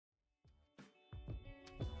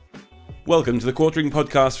Welcome to the Quartering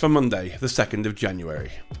Podcast for Monday, the 2nd of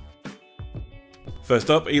January. First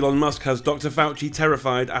up, Elon Musk has Dr. Fauci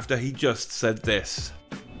terrified after he just said this.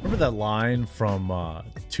 Remember that line from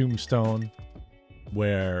Tombstone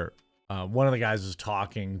where one of the guys is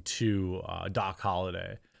talking to Doc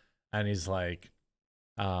Holliday, and he's like,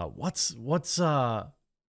 what's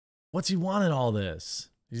he want in all this?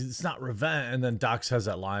 It's not revenge. And then Doc says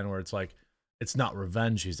that line where it's like, it's not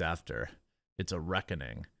revenge he's after, it's a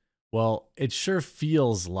reckoning. Well, it sure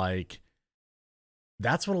feels like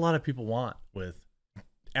that's what a lot of people want with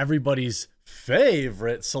everybody's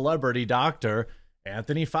favorite celebrity doctor,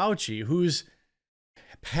 Anthony Fauci, whose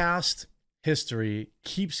past history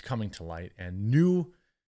keeps coming to light and new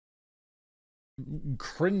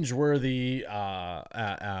cringeworthy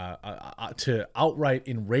to outright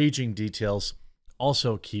enraging details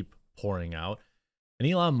also keep pouring out. And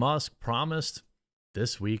Elon Musk promised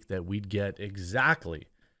this week that we'd get exactly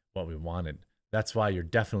what we wanted. That's why you're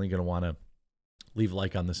definitely going to want to leave a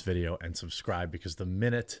like on this video and subscribe, because the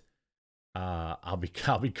minute I'll be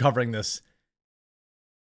covering this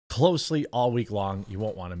closely all week long, you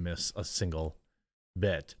won't want to miss a single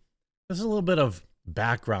bit. There's a little bit of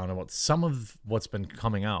background about some of what's been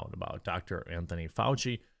coming out about Dr. Anthony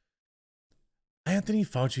Fauci. Anthony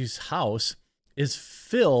Fauci's house is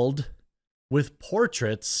filled with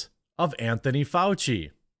portraits of Anthony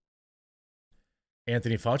Fauci.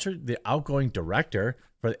 Anthony Fauci, the outgoing director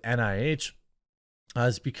for the NIH,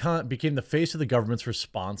 became the face of the government's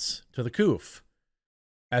response to the coup.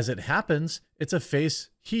 As it happens, it's a face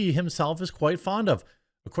he himself is quite fond of.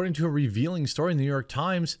 According to a revealing story in the New York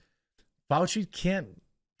Times,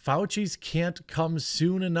 Fauci's can't come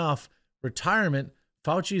soon enough retirement.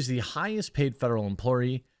 Fauci is the highest paid federal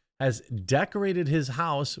employee, has decorated his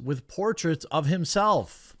house with portraits of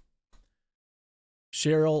himself.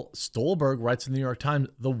 Cheryl Stolberg writes in the New York Times,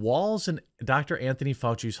 the walls in Dr. Anthony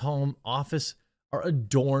Fauci's home office are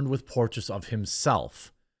adorned with portraits of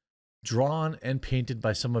himself, drawn and painted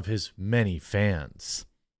by some of his many fans.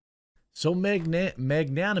 So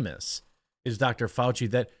magnanimous is Dr. Fauci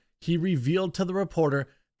that he revealed to the reporter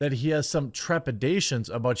that he has some trepidations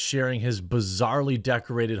about sharing his bizarrely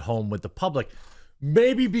decorated home with the public.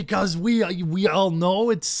 Maybe because we all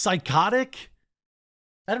know it's psychotic.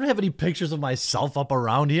 I don't have any pictures of myself up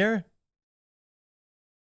around here.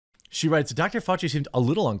 She writes, Dr. Fauci seemed a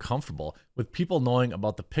little uncomfortable with people knowing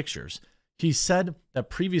about the pictures. He said that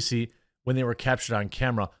previously, when they were captured on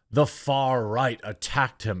camera, the far right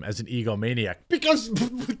attacked him as an egomaniac. Because,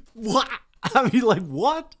 what? I mean, like,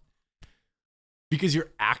 what? Because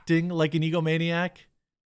you're acting like an egomaniac?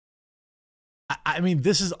 I mean,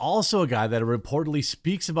 this is also a guy that reportedly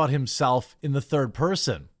speaks about himself in the third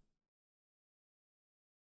person.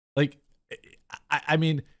 Like, I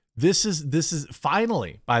mean, this is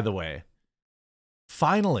finally, by the way,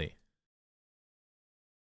 finally,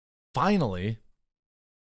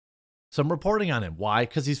 some reporting on him. Why?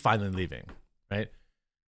 Because he's finally leaving, right?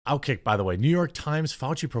 Outkick, by the way, New York Times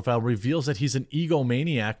Fauci profile reveals that he's an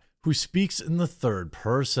egomaniac who speaks in the third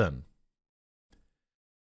person.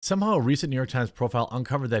 Somehow a recent New York Times profile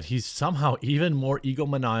uncovered that he's somehow even more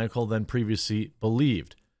egomaniacal than previously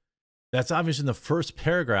believed. That's obvious in the first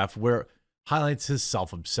paragraph, where it highlights his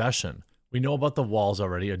self-obsession. We know about the walls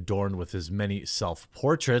already, adorned with his many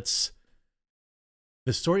self-portraits.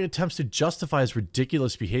 The story attempts to justify his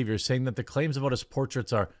ridiculous behavior, saying that the claims about his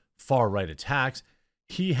portraits are far-right attacks.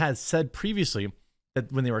 He has said previously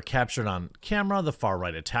that when they were captured on camera, the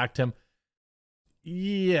far-right attacked him.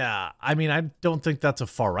 Yeah, I mean, I don't think that's a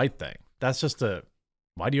far-right thing. That's just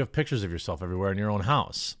why do you have pictures of yourself everywhere in your own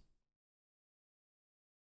house?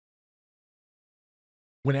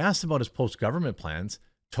 When asked about his post-government plans,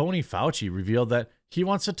 Tony Fauci revealed that he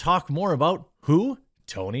wants to talk more about who?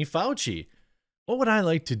 Tony Fauci. What would I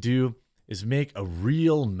like to do is make a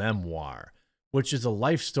real memoir, which is a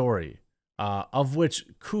life story, of which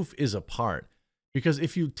COOF is a part. Because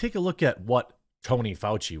if you take a look at what Tony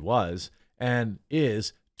Fauci was and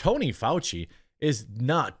is, Tony Fauci is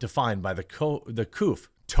not defined by the COOF,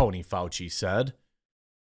 Tony Fauci said.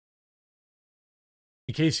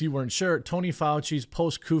 In case you weren't sure, Tony Fauci's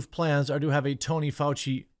post-COOF plans are to have Tony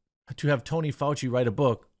Fauci write a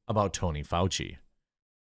book about Tony Fauci.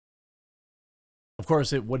 Of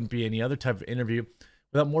course, it wouldn't be any other type of interview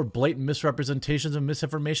without more blatant misrepresentations and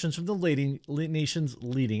misinformation from the nation's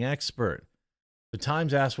leading expert. The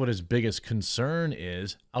Times asked what his biggest concern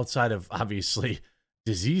is, outside of, obviously,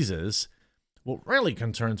 diseases. What really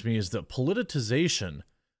concerns me is the politicization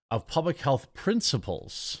of public health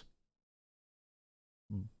principles.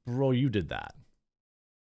 Bro, you did that.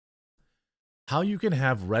 how you can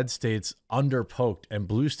have red states underpoked and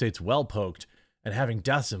blue states well poked, and having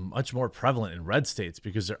deaths much more prevalent in red states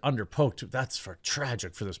because they're underpoked. That's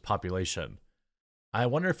tragic for this population. I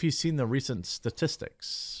wonder if he's seen the recent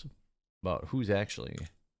statistics about who's actually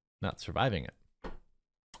not surviving it.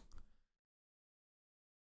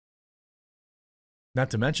 Not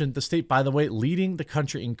to mention, the state, by the way, leading the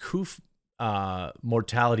country in COOF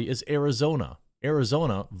mortality is Arizona.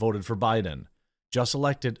 Arizona voted for Biden, just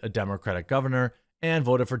elected a Democratic governor, and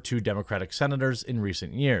voted for 2 Democratic senators in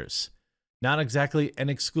recent years. Not exactly an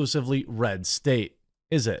exclusively red state,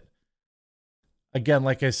 is it? Again,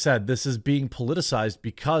 like I said, this is being politicized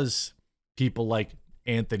because people like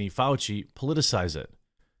Anthony Fauci politicize it.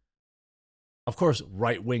 Of course,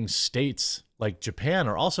 right-wing states like Japan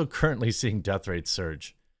are also currently seeing death rates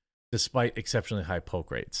surge, despite exceptionally high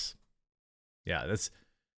poke rates. Yeah,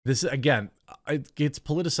 this again, it gets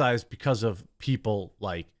politicized because of people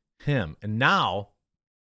like him. And now,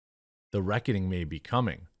 the reckoning may be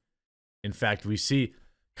coming. In fact, we see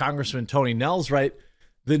Congressman Tony Nell's right.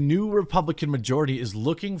 The new Republican majority is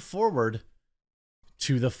looking forward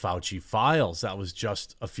to the Fauci files. That was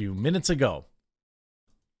just a few minutes ago.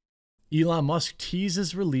 Elon Musk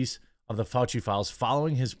teases release of the Fauci files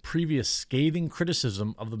following his previous scathing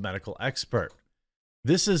criticism of the medical expert.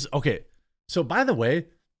 This is, okay, so by the way,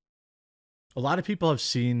 a lot of people have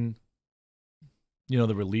seen,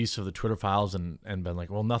 the release of the Twitter files and been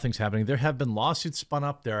like, well, nothing's happening. There have been lawsuits spun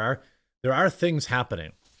up. There are things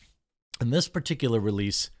happening. And this particular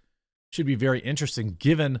release should be very interesting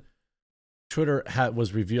given Twitter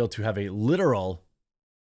was revealed to have a literal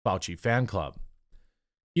Fauci fan club.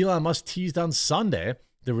 Elon Musk teased on Sunday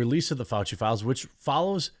the release of the Fauci files, which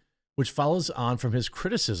follows on from his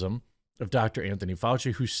criticism of Dr. Anthony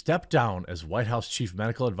Fauci, who stepped down as White House chief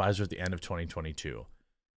medical advisor at the end of 2022.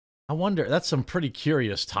 I wonder, that's some pretty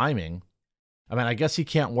curious timing. I mean, I guess he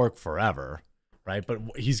can't work forever, right? But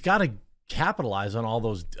he's got to capitalize on all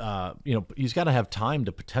those, he's got to have time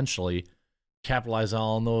to potentially capitalize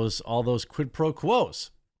on all those quid pro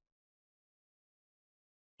quos.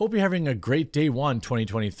 Hope you're having a great day 1,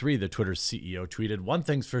 2023, the Twitter CEO tweeted. One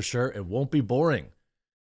thing's for sure, it won't be boring.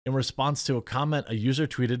 In response to a comment, a user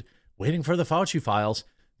tweeted, waiting for the Fauci files,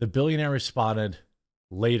 the billionaire responded,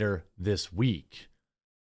 later this week.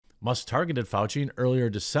 Musk targeted Fauci in earlier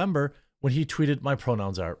December when he tweeted, my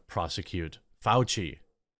pronouns are prosecute Fauci.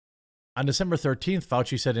 On December 13th,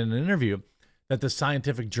 Fauci said in an interview that the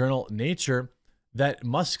scientific journal Nature that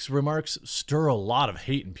Musk's remarks stir a lot of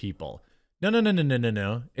hate in people.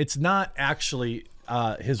 No. It's not actually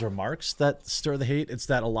his remarks that stir the hate. It's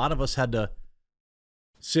that a lot of us had to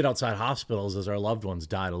sit outside hospitals as our loved ones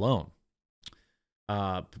died alone.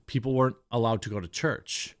 People weren't allowed to go to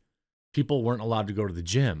church. People weren't allowed to go to the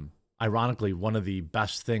gym. Ironically, one of the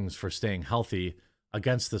best things for staying healthy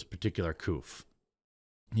against this particular coof.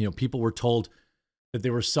 People were told that they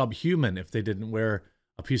were subhuman if they didn't wear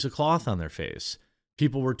a piece of cloth on their face.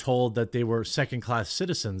 People were told that they were second-class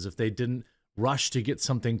citizens if they didn't rush to get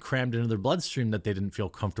something crammed into their bloodstream that they didn't feel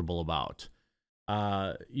comfortable about.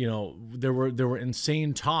 There were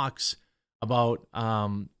insane talks about,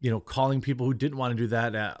 calling people who didn't want to do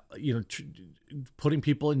that, putting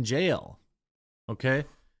people in jail. Okay.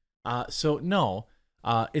 So no,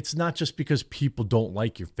 it's not just because people don't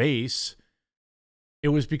like your face. It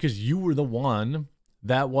was because you were the one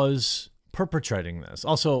that was perpetrating this.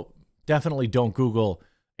 Also, definitely don't Google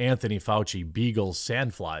Anthony Fauci beagles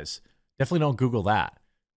sandflies. Definitely don't Google that.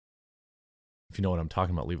 If you know what I'm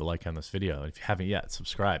talking about, leave a like on this video. If you haven't yet,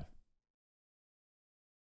 subscribe.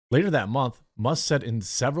 Later that month, Musk said that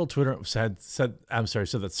several Twitter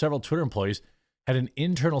employees had an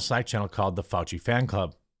internal Slack channel called the Fauci Fan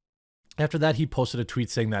Club. After that, he posted a tweet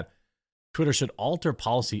saying that Twitter should alter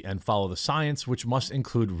policy and follow the science, which must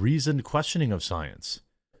include reasoned questioning of science.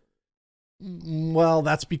 Well,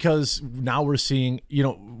 that's because now we're seeing,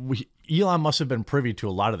 Elon must have been privy to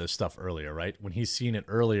a lot of this stuff earlier, right? When he's seen it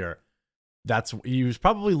earlier, he was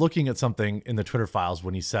probably looking at something in the Twitter files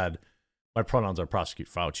when he said, my pronouns are prosecute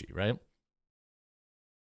Fauci, right?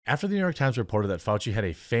 After the New York Times reported that Fauci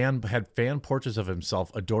had fan portraits of himself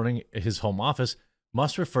adorning his home office,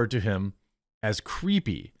 Musk referred to him as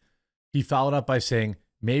creepy. He followed up by saying,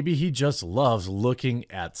 maybe he just loves looking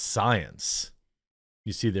at science.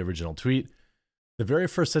 You see the original tweet. The very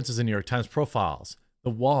first sentence in New York Times profiles, the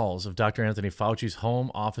walls of Dr. Anthony Fauci's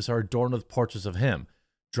home office are adorned with portraits of him,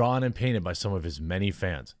 drawn and painted by some of his many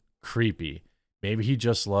fans. Creepy. Maybe he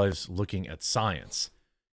just loves looking at science.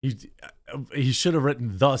 He should have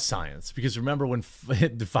written the science, because remember when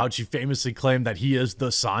Fauci famously claimed that he is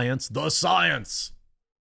the science? The science!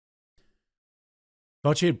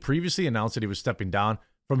 Fauci had previously announced that he was stepping down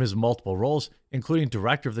from his multiple roles, including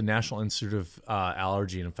director of the National Institute of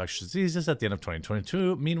Allergy and Infectious Diseases at the end of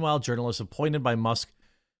 2022. Meanwhile, journalists appointed by Musk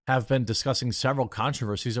have been discussing several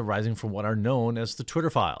controversies arising from what are known as the Twitter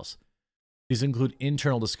files. These include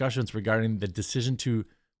internal discussions regarding the decision to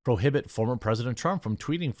prohibit former President Trump from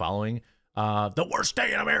tweeting following the worst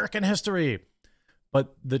day in American history.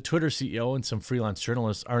 But the Twitter CEO and some freelance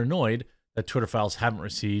journalists are annoyed that Twitter files haven't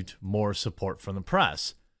received more support from the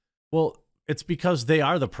press. Well, it's because they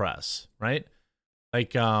are the press, right?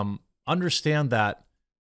 Like, understand that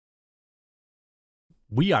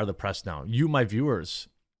we are the press now. You, my viewers,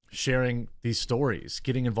 sharing these stories,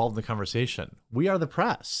 getting involved in the conversation. We are the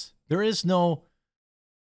press. There is no...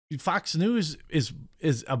 Fox News is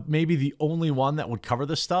maybe the only one that would cover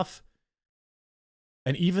this stuff.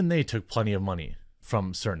 And even they took plenty of money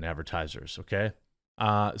from certain advertisers, okay?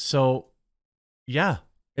 So, yeah,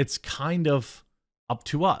 it's kind of up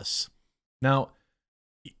to us. Now,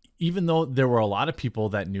 even though there were a lot of people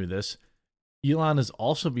that knew this, Elon is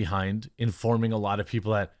also behind informing a lot of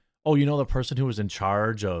people that, oh, you know, the person who was in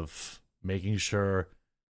charge of making sure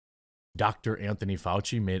Dr. Anthony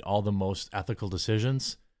Fauci made all the most ethical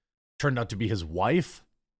decisions turned out to be his wife.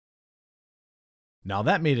 Now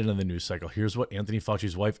that made it in the news cycle. Here's what Anthony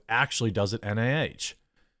Fauci's wife actually does at NIH.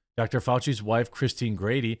 Dr. Fauci's wife, Christine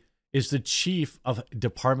Grady, is the chief of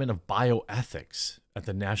Department of Bioethics at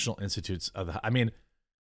the National Institutes of the... I mean,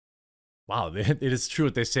 wow, it is true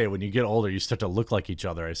what they say. When you get older, you start to look like each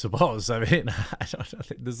other, I suppose. I mean, I don't know.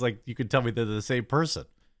 This is like, you could tell me they're the same person.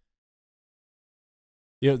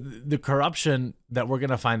 You know, the corruption that we're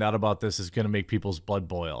going to find out about this is going to make people's blood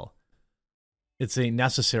boil. It's a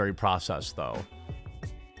necessary process, though,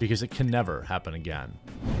 because it can never happen again.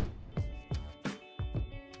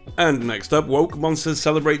 And next up, woke monsters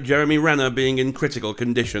celebrate Jeremy Renner being in critical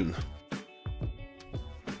condition.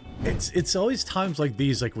 It's always times like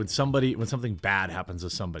these, like when something bad happens to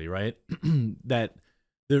somebody, right? That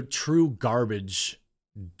the true garbage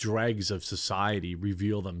dregs of society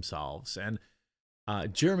reveal themselves. And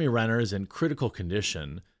Jeremy Renner is in critical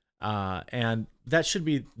condition. And that should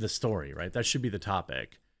be the story, right? That should be the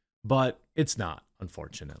topic, but it's not,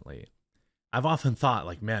 unfortunately. I've often thought,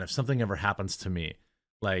 like, man, if something ever happens to me,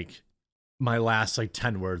 like, my last,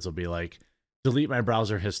 10 words will be like, delete my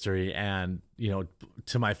browser history and,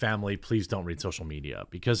 to my family, please don't read social media,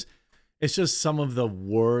 because it's just some of the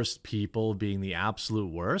worst people being the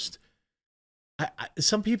absolute worst.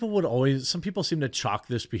 Some people seem to chalk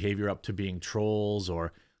this behavior up to being trolls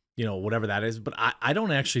or, whatever that is. But I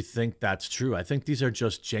don't actually think that's true. I think these are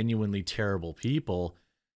just genuinely terrible people.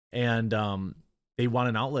 And they want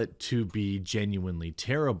an outlet to be genuinely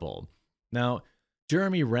terrible. Now,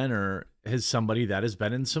 Jeremy Renner is somebody that has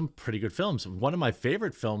been in some pretty good films. One of my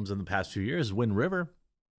favorite films in the past few years, Wind River,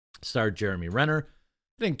 starred Jeremy Renner.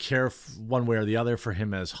 I didn't care one way or the other for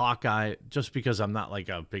him as Hawkeye, just because I'm not like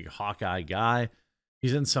a big Hawkeye guy.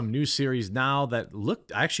 He's in some new series now that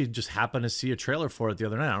I actually just happened to see a trailer for it the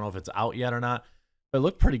other night. I don't know if it's out yet or not, but it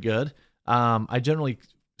looked pretty good. I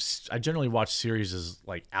generally watch series as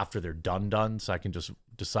like after they're done, so I can just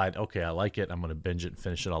decide, okay, I like it, I'm going to binge it and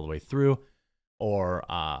finish it all the way through. Or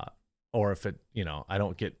if it, I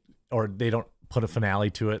don't get, or they don't put a finale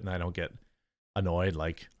to it and I don't get annoyed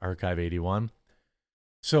like Archive 81.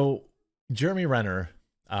 So Jeremy Renner,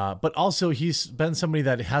 but also he's been somebody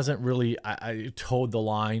that hasn't really towed the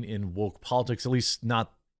line in woke politics, at least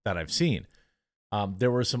not that I've seen.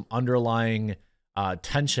 There was some underlying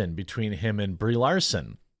tension between him and Brie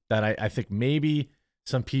Larson that I think maybe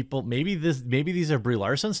some people, maybe these are Brie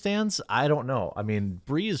Larson stans. I don't know. I mean,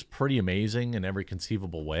 Brie is pretty amazing in every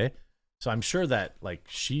conceivable way. So I'm sure that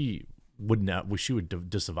she would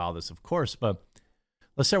disavow this, of course. But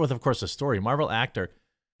let's start with, of course, the story. Marvel actor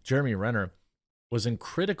Jeremy Renner was in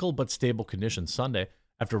critical but stable condition Sunday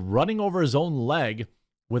after running over his own leg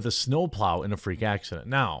with a snowplow in a freak accident.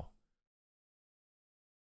 Now,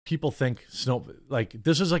 people think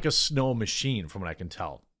this is like a snow machine from what I can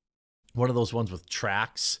tell. One of those ones with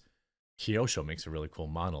tracks. Kyosho makes a really cool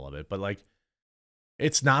model of it, but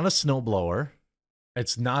it's not a snowblower.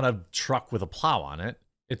 It's not a truck with a plow on it.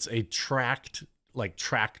 It's a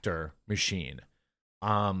tractor machine.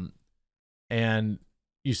 And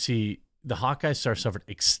you see, the Hawkeye star suffered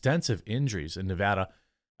extensive injuries in Nevada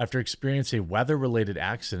after experiencing a weather-related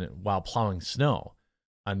accident while plowing snow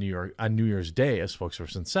on New Year's Day, a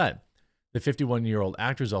spokesperson said. The 51-year-old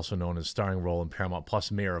actor is also known as starring role in Paramount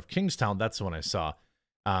Plus Mayor of Kingstown. That's the one I saw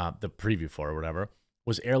the preview for or whatever.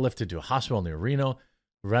 Was airlifted to a hospital near Reno.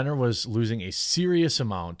 Renner was losing a serious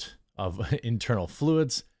amount of internal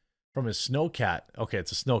fluids. from his snowcat. Okay,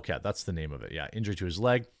 it's a snowcat. That's the name of it. Yeah, injury to his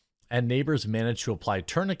leg. And neighbors managed to apply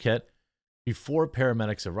tourniquet before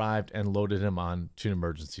paramedics arrived and loaded him on to an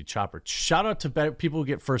emergency chopper. Shout out to people who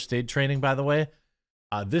get first aid training, by the way.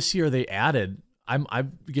 This year they added, I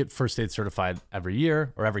get first aid certified every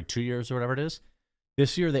year or every 2 years or whatever it is.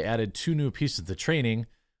 This year they added 2 new pieces to training,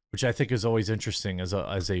 which I think is always interesting as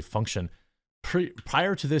a function.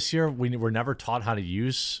 Prior to this year, we were never taught how to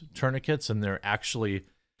use tourniquets, and they're actually,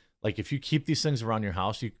 like, if you keep these things around your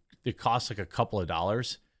house, it costs like a couple of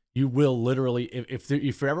dollars. You will literally, if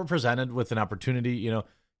you're ever presented with an opportunity,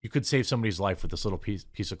 you could save somebody's life with this little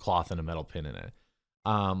piece of cloth and a metal pin in it.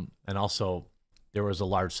 And also, there was a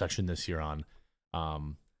large section this year on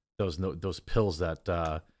those pills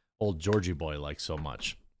that old Georgie boy likes so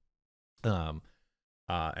much, and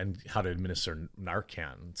how to administer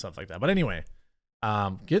Narcan and stuff like that. But anyway,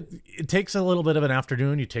 it takes a little bit of an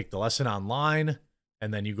afternoon. You take the lesson online,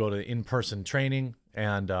 and then you go to in-person training,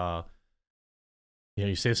 and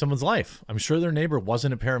you save someone's life. I'm sure their neighbor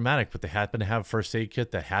wasn't a paramedic, but they happened to have a first aid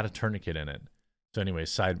kit that had a tourniquet in it. So anyway,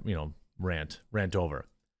 rant over.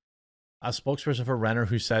 A spokesperson for Renner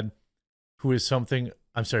Renner, who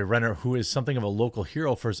is something of a local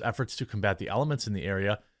hero for his efforts to combat the elements in the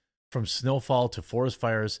area, from snowfall to forest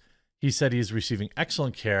fires. He said he is receiving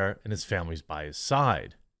excellent care and his family's by his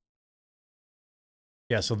side.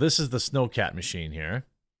 Yeah, so this is the snowcat machine here.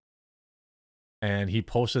 And he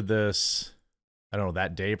posted this, I don't know,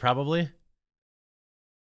 that day probably.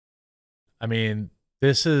 I mean,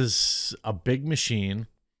 this is a big machine.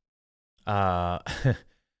 And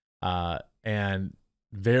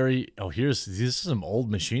this is some old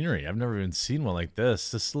machinery. I've never even seen one like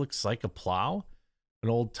this. This looks like a plow, an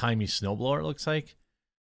old timey snowblower, it looks like.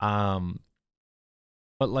 But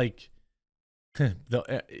like,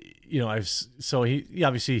 he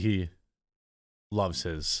obviously he loves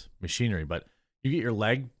his machinery, but you get your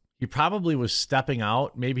leg. He probably was stepping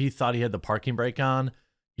out. Maybe he thought he had the parking brake on.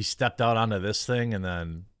 He stepped out onto this thing and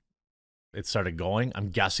then it started going. I'm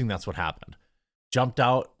guessing that's what happened. Jumped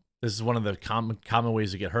out. This is one of the common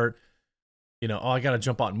ways to get hurt. I got to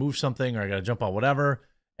jump out and move something, or I got to jump out whatever.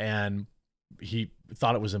 And he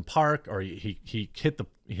thought it was in park, or he hit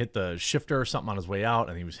the shifter or something on his way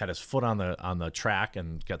out, and he had his foot on the track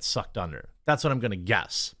and got sucked under. That's what I'm going to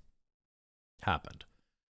guess happened.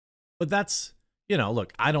 But that's,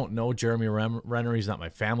 look, I don't know Jeremy Renner. He's not my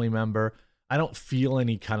family member. I don't feel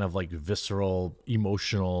any kind of like visceral,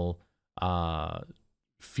 emotional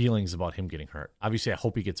feelings about him getting hurt. Obviously, I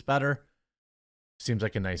hope he gets better. Seems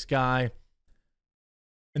like a nice guy.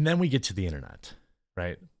 And then we get to the internet,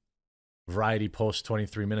 right? Variety post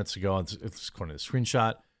 23 minutes ago, it's according to the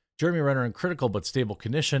screenshot. Jeremy Renner in critical but stable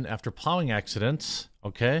condition after plowing accidents.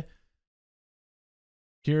 Okay.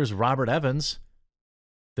 Here's Robert Evans.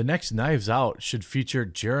 The next Knives Out should feature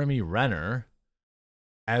Jeremy Renner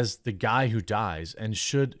as the guy who dies and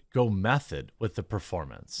should go method with the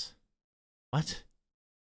performance. What?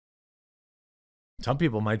 Some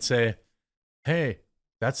people might say, hey,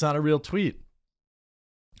 that's not a real tweet.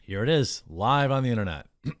 Here it is, live on the internet.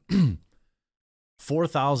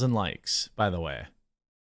 4,000 likes, by the way.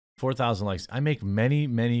 4,000 likes. I make many,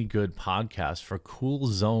 many good podcasts for Cool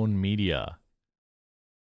Zone Media.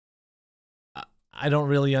 I don't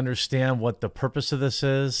really understand what the purpose of this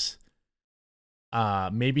is.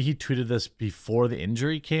 Maybe he tweeted this before the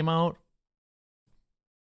injury came out.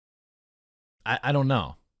 I don't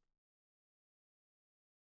know.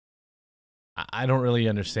 I don't really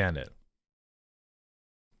understand it.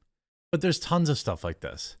 But there's tons of stuff like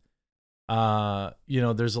this.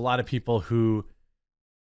 There's a lot of people who,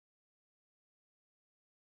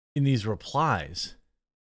 in these replies,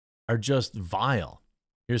 are just vile.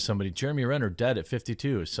 Here's somebody, Jeremy Renner, dead at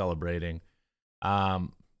 52, is celebrating.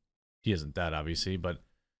 He isn't dead, obviously, but,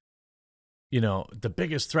 the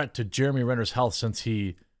biggest threat to Jeremy Renner's health since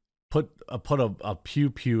he put a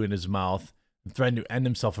pew in his mouth and threatened to end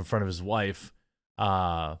himself in front of his wife,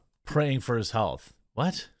 praying for his health.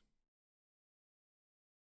 What?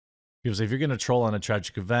 He was like, if you're going to troll on a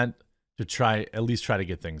tragic event, to at least try to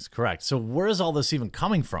get things correct. So where is all this even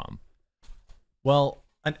coming from? Well,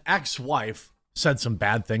 an ex-wife said some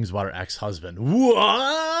bad things about her ex-husband. What?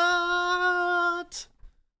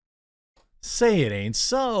 Say it ain't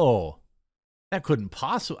so. That couldn't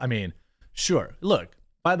possibly, sure. Look,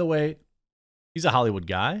 by the way, he's a Hollywood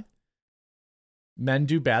guy. Men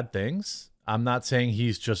do bad things. I'm not saying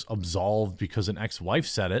he's just absolved because an ex-wife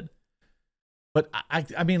said it. But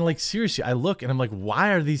I mean, like, seriously, I look and I'm like,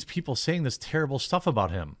 why are these people saying this terrible stuff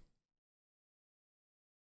about him?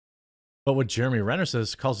 But what Jeremy Renner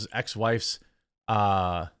says calls his ex-wife's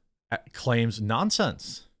claims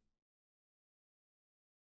nonsense.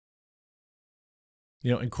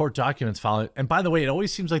 in court documents filed. And by the way, it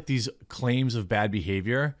always seems like these claims of bad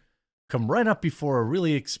behavior come right up before a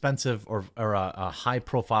really expensive or a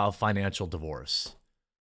high-profile financial divorce,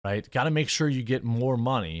 right? Got to make sure you get more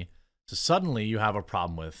money. So suddenly you have a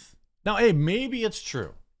problem with. Now, hey, maybe it's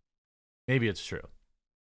true. Maybe it's true.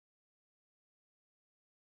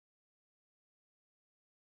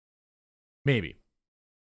 Maybe.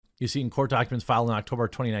 You see in court documents filed in October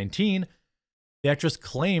 2019, the actress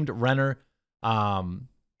claimed Renner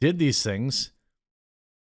did these things.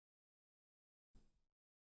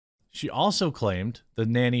 She also claimed the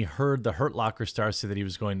nanny heard the Hurt Locker star say that he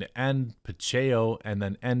was going to end Pacheco and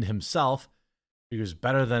then end himself because it was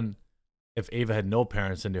better than if Ava had no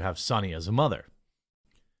parents than to have Sonny as a mother.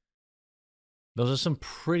 Those are some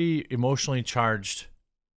pretty emotionally charged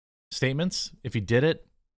statements. If he did it,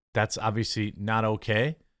 that's obviously not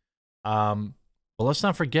okay. But let's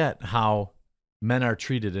not forget how men are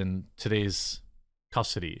treated in today's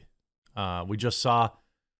custody. We just saw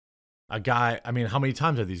a guy. I mean, how many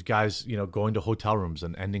times are these guys, going to hotel rooms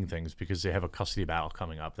and ending things because they have a custody battle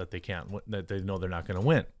coming up that that they know they're not going to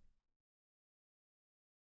win?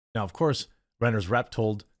 Now, of course, Renner's rep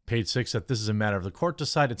told Page Six that this is a matter of the court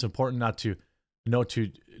decide. It's important not to note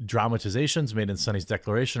to dramatizations made in Sonny's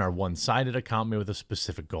declaration are one-sided account made with a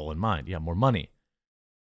specific goal in mind. Yeah, more money.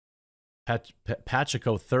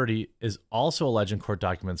 Pacheco, 30, is also alleged in court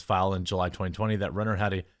documents filed in July 2020 that Renner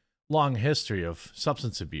had a long history of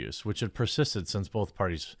substance abuse, which had persisted since both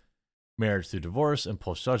parties' marriage through divorce and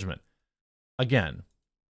post-judgment. Again,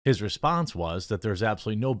 his response was that there's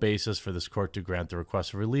absolutely no basis for this court to grant the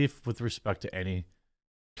request of relief with respect to any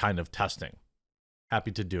kind of testing.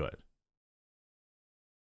 Happy to do it.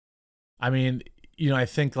 I mean, I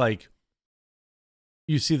think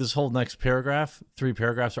you see this whole next paragraph, 3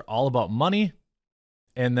 paragraphs are all about money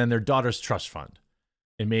and then their daughter's trust fund.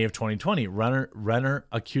 In May of 2020, Renner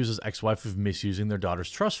accuses ex-wife of misusing their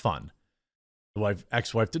daughter's trust fund. The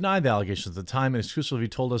ex-wife denied the allegations at the time and exclusively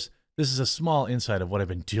told us, "This is a small insight of what I've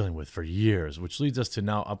been dealing with for years," which leads us to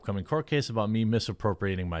now upcoming court case about me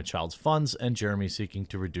misappropriating my child's funds and Jeremy seeking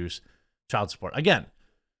to reduce child support. Again,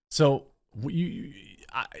 so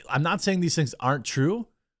I'm not saying these things aren't true,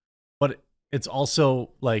 but it's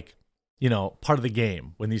also part of the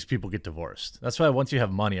game when these people get divorced. That's why once you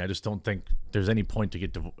have money, I just don't think there's any point to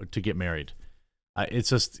get married. It's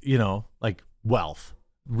just, wealth,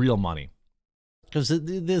 real money. Because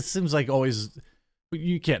this seems like always,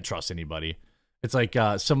 you can't trust anybody. It's like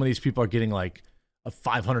some of these people are getting a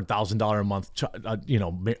 $500,000 a month,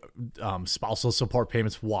 spousal support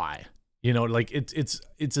payments. Why? It's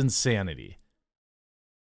insanity.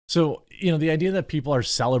 So, the idea that people are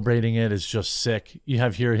celebrating it is just sick. You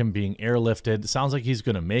have here him being airlifted. It sounds like he's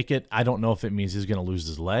going to make it. I don't know if it means he's going to lose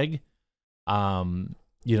his leg. I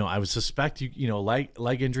would suspect,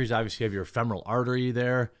 leg injuries, obviously you have your femoral artery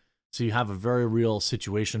there. So you have a very real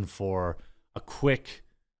situation for a quick,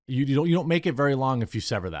 you don't make it very long if you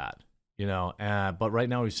sever that, but right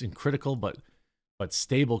now he's in critical, but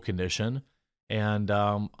stable condition. And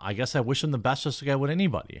I guess I wish him the best just like I would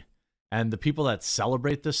anybody. And the people that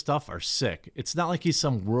celebrate this stuff are sick. It's not like he's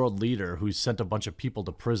some world leader who's sent a bunch of people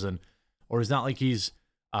to prison, or it's not like he's,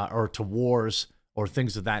 or to wars or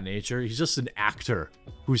things of that nature. He's just an actor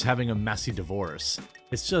who's having a messy divorce.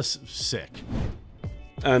 It's just sick.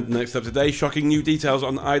 And next up today, shocking new details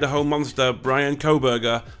on Idaho monster Bryan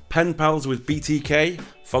Kohberger, pen pals with BTK,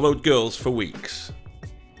 followed girls for weeks.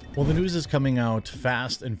 Well, the news is coming out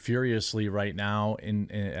fast and furiously right now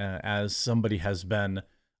as somebody has been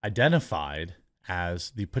identified as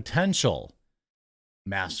the potential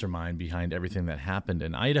mastermind behind everything that happened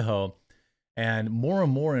in Idaho. And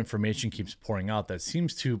more information keeps pouring out that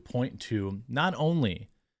seems to point to not only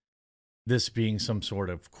this being some sort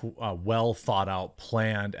of well thought out,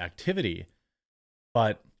 planned activity,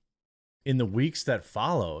 but in the weeks that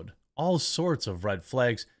followed, all sorts of red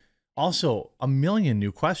flags, also a million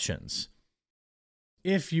new questions.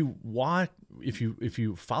 If you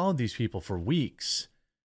followed these people for weeks,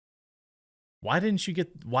 why did you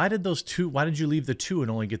leave the 2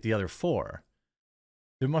 and only get the other 4?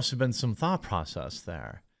 There must have been some thought process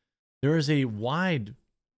there. There is a wide,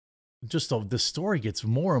 the story gets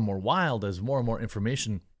more and more wild as more and more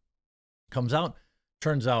information comes out.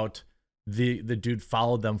 Turns out the dude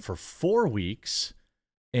followed them for 4 weeks,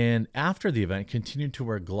 and after the event continued to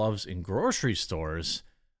wear gloves in grocery stores.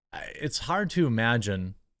 It's hard to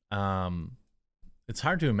imagine.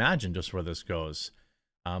 Just where this goes.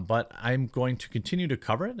 But I'm going to continue to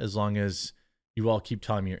cover it as long as you all keep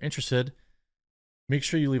telling me you're interested. Make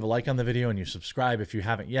sure you leave a like on the video and you subscribe if you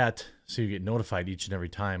haven't yet, so you get notified each and every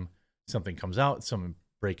time something comes out, someone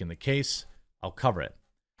breaking the case. I'll cover it.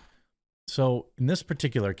 So in this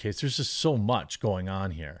particular case, there's just so much going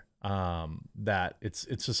on here that it's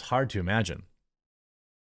just hard to imagine.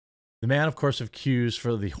 The man, of course, accused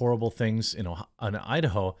for the horrible things in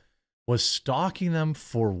Idaho was stalking them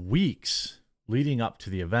for weeks leading up to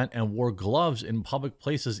the event and wore gloves in public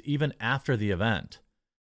places even after the event.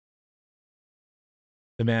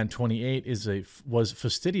 The man, 28, was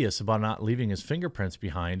fastidious about not leaving his fingerprints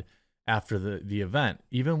behind after the event,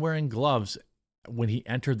 even wearing gloves when he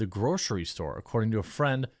entered the grocery store, according to a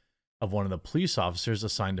friend of one of the police officers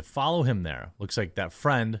assigned to follow him there. Looks like that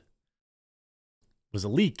friend was a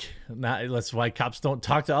leak. That's why cops don't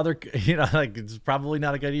talk to other, it's probably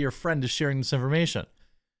not a good idea. Your friend is sharing this information.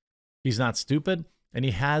 He's not stupid, and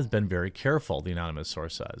he has been very careful, the anonymous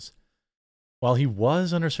source says. While he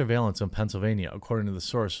was under surveillance in Pennsylvania, according to the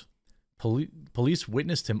source, police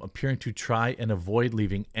witnessed him appearing to try and avoid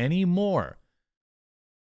leaving any more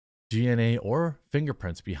DNA or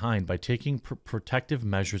fingerprints behind by taking protective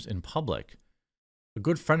measures in public. A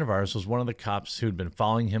good friend of ours was one of the cops who had been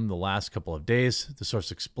following him the last couple of days, the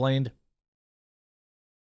source explained.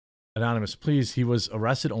 Anonymous pleas, he was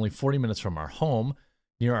arrested only 40 minutes from our home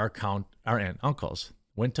near our aunt and uncle's.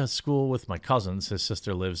 Went to school with my cousins. His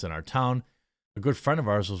sister lives in our town. A good friend of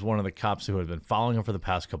ours was one of the cops who had been following him for the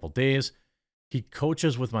past couple of days. He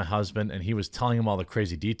coaches with my husband, and he was telling him all the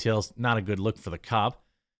crazy details. Not a good look for the cop.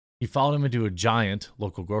 He followed him into a Giant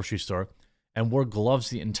local grocery store and wore gloves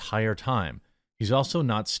the entire time. He's also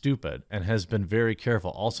not stupid and has been very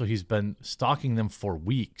careful. Also, he's been stalking them for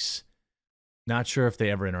weeks. Not sure if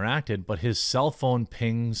they ever interacted, but his cell phone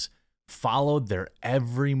pings followed their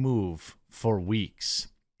every move for weeks.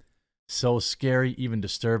 So scary, even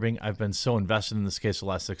disturbing. I've been so invested in this case the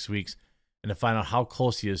last 6 weeks, and to find out how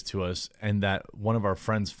close he is to us and that one of our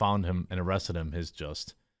friends found him and arrested him is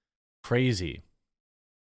just crazy.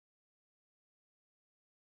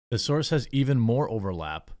 The source has even more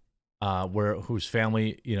overlap, whose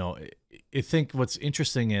family, I think what's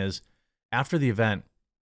interesting is after the event,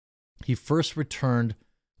 he first returned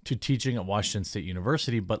to teaching at Washington State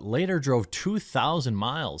University, but later drove 2,000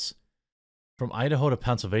 miles from Idaho to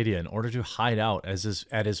Pennsylvania in order to hide out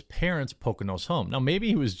at his parents' Poconos home. Now, maybe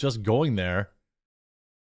he was just going there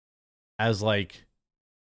as like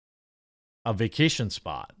a vacation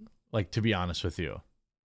spot, like, to be honest with you.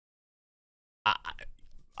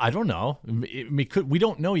 I don't know. We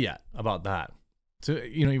don't know yet about that. So,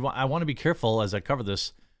 I want to be careful as I cover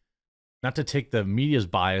this, not to take the media's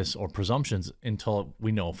bias or presumptions until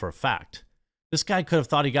we know for a fact. This guy could have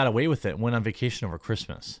thought he got away with it and went on vacation over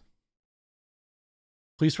Christmas.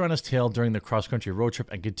 Police ran his tail during the cross-country road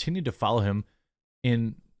trip and continued to follow him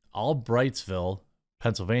in Albrightsville,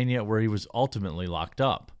 Pennsylvania, where he was ultimately locked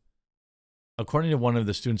up. According to one of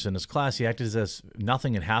the students in his class, he acted as if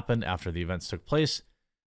nothing had happened after the events took place.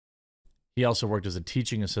 He also worked as a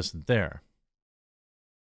teaching assistant there.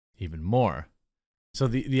 Even more. So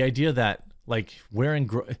the idea that, like,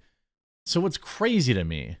 so what's crazy to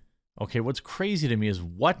me, is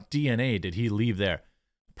what DNA did he leave there?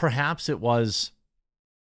 Perhaps it was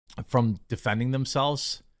from defending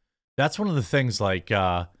themselves. That's one of the things, like,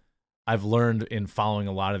 I've learned in following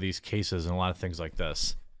a lot of these cases and a lot of things like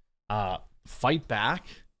this. Fight back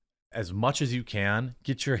as much as you can.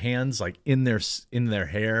 Get your hands, like, in their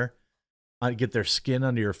hair. Get their skin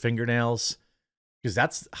under your fingernails. Because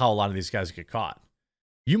that's how a lot of these guys get caught.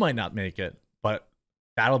 You might not make it, but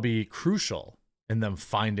that'll be crucial in them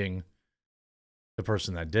finding the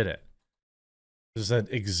person that did it. There's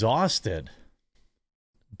that exhausted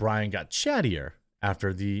Brian got chattier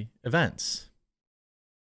after the events.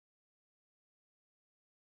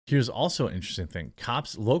 Here's also an interesting thing.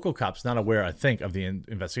 Local cops, not aware, I think, of the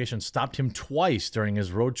investigation, stopped him twice during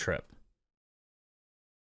his road trip.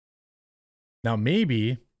 Now,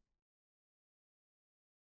 maybe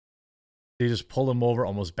they just pulled him over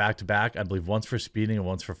almost back to back. I believe once for speeding and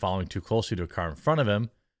once for following too closely to a car in front of him.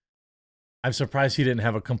 I'm surprised he didn't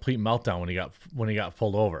have a complete meltdown when he got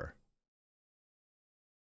pulled over.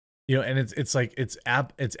 And it's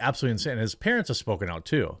absolutely insane. His parents have spoken out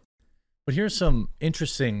too. But here's some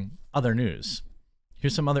interesting other news.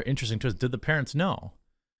 Did the parents know?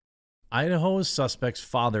 Idaho's suspect's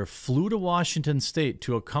father flew to Washington State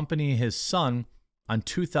to accompany his son on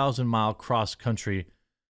 2,000-mile cross-country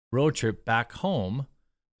road trip back home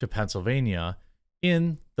to Pennsylvania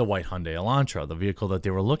in the white Hyundai Elantra, the vehicle that they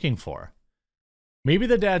were looking for. Maybe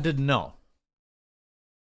the dad didn't know.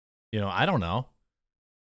 I don't know.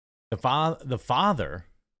 The father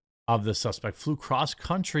of the suspect flew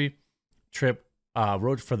cross-country for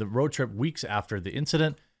the road trip weeks after the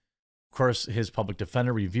incident. Of course, his public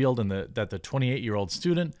defender revealed that the 28-year-old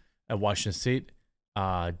student at Washington State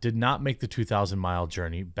did not make the 2,000-mile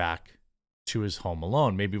journey back to his home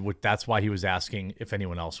alone. Maybe that's why he was asking if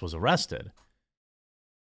anyone else was arrested.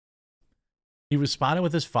 He was spotted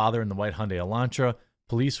with his father in the white Hyundai Elantra.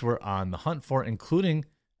 Police were on the hunt for, including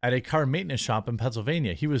at a car maintenance shop in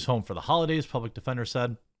Pennsylvania. He was home for the holidays, public defender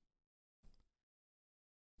said.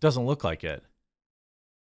 Doesn't look like it.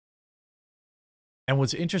 And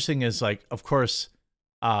what's interesting is, like, of course,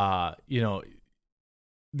 you know,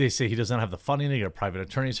 they say he doesn't have the funding to get a private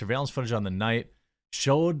attorney. Surveillance footage on the night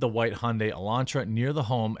showed the white Hyundai Elantra near the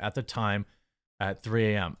home at the time at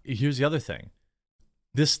 3 a.m. Here's the other thing.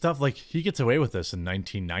 This stuff, like, he gets away with this in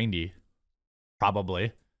 1990,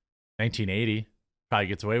 probably. 1980, probably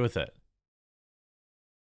gets away with it.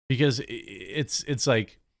 Because it's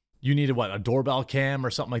like, you needed, what, a doorbell cam or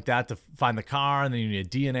something like that to find the car, and then you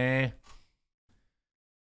need DNA.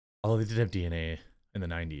 Although they did have DNA in the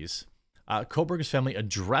 90s. Kohberger's family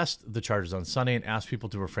addressed the charges on Sunday and asked people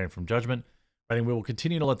to refrain from judgment, writing, "We will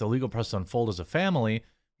continue to let the legal process unfold as a family.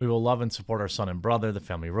 We will love and support our son and brother," the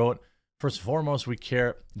family wrote. "First and foremost, we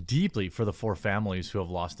care deeply for the 4 families who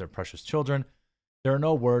have lost their precious children. There are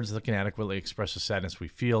no words that can adequately express the sadness we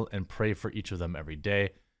feel and pray for each of them every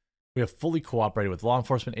day. We have fully cooperated with law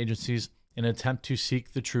enforcement agencies in an attempt to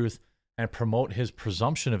seek the truth and promote his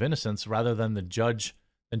presumption of innocence rather than judge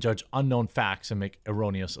unknown facts and make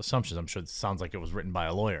erroneous assumptions." I'm sure it sounds like it was written by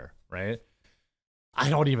a lawyer, right? I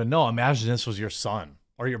don't even know. Imagine this was your son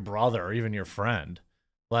or your brother or even your friend.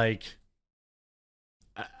 Like,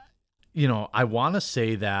 you know, I want to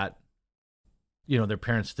say that, you know, their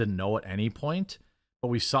parents didn't know at any point, but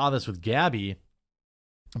we saw this with Gabby.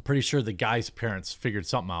 I'm pretty sure the guy's parents figured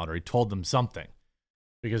something out, or he told them something,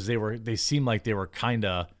 because they seemed like they were kind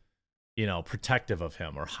of, you know, protective of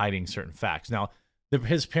him or hiding certain facts. Now,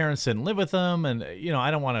 his parents didn't live with him, and, you know,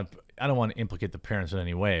 I don't want to implicate the parents in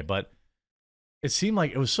any way, but it seemed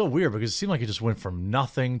like it was so weird because it seemed like it just went from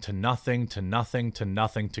nothing to nothing to nothing to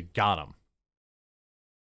nothing to got him.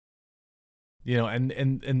 You know,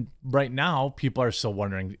 and right now people are still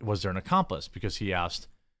wondering, was there an accomplice? Because he asked,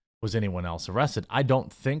 was anyone else arrested? I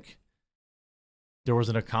don't think there was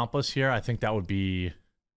an accomplice here. I think that would be,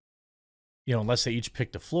 you know, unless they each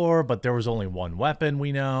picked a floor, but there was only one weapon,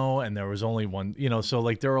 we know, and there was only one, you know, so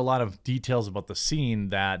like there were a lot of details about the scene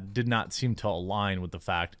that did not seem to align with the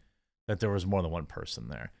fact that there was more than one person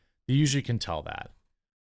there. You usually can tell that.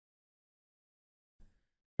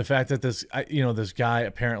 The fact that this guy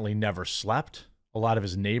apparently never slept. A lot of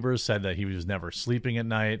his neighbors said that he was never sleeping at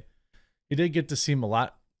night. He did get to seem a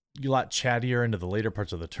lot chattier into the later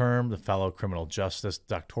parts of the term, the fellow criminal justice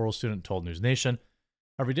doctoral student told News Nation.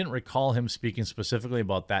 However, he didn't recall him speaking specifically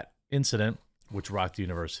about that incident, which rocked the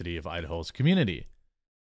University of Idaho's community.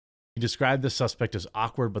 He described the suspect as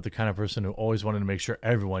awkward, but the kind of person who always wanted to make sure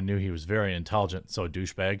everyone knew he was very intelligent, so a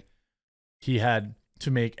douchebag. He had to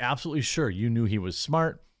make absolutely sure you knew he was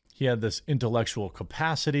smart. He had this intellectual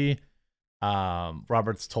capacity.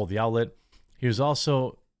 Roberts told the outlet. It was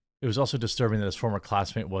also disturbing that his former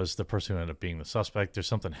classmate was the person who ended up being the suspect. There's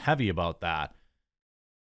something heavy about that.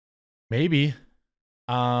 Maybe.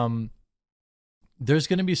 There's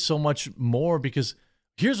going to be so much more, because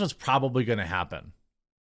here's what's probably going to happen.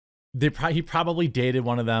 He probably dated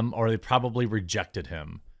one of them, or they probably rejected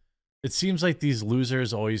him. It seems like these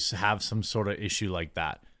losers always have some sort of issue like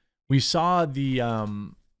that. We saw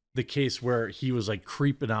the case where he was like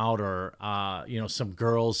creeping out, or you know, some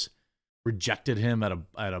girls rejected him at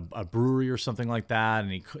a brewery or something like that,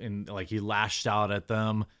 and he lashed out at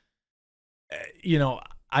them. You know,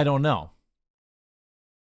 I don't know.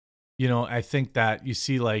 You know, I think that you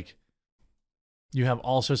see, like, you have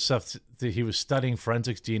all sorts of stuff that he was studying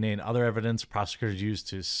forensics, DNA, and other evidence prosecutors used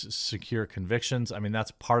to secure convictions. I mean,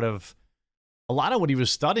 that's part of a lot of what he was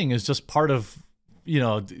studying is just part of, you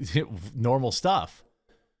know, normal stuff.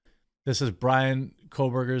 This is Brian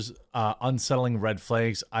Kohberger's unsettling red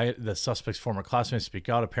flags. The suspect's former classmates speak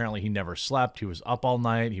out. Apparently, he never slept. He was up all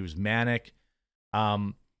night. He was manic.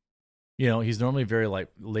 You know, he's normally a very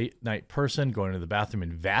late night person, going to the bathroom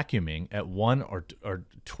and vacuuming at 1 or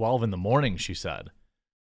 12 in the morning, she said.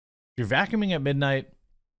 If you're vacuuming at midnight,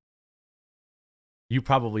 you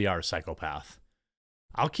probably are a psychopath.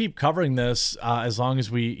 I'll keep covering this as long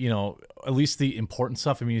as we, you know, at least the important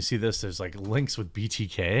stuff. I mean, you see this, there's like links with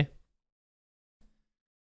BTK,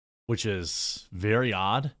 which is very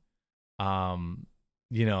odd.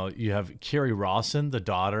 You know, you have Carrie Rawson, the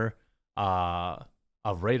daughter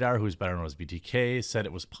of Radar, who's better known as BTK, said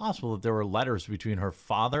it was possible that there were letters between her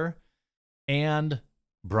father and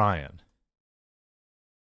Brian.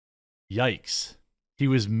 Yikes. He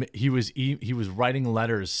was writing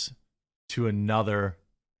letters to another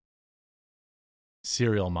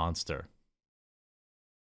serial monster.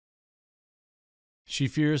 She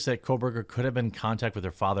fears that Kohberger could have been in contact with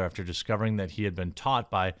her father after discovering that he had been taught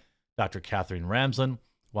by Dr. Catherine Ramsland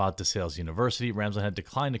while at DeSales University. Ramsland had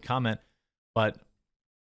declined to comment, but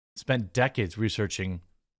spent decades researching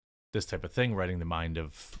this type of thing, writing The Mind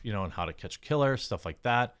of, and How to Catch a Killer, stuff like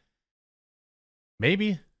that.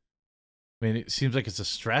 Maybe. I mean, it seems like it's a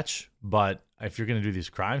stretch, but if you're going to do these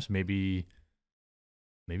crimes, maybe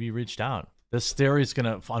he reached out. This story is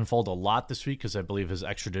going to unfold a lot this week because I believe his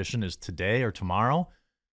extradition is today or tomorrow.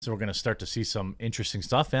 So we're going to start to see some interesting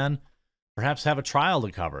stuff and perhaps have a trial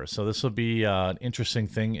to cover. So this will be an interesting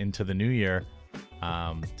thing into the new year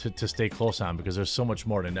to stay close on because there's so much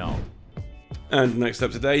more to know. And next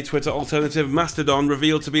up today, Twitter alternative Mastodon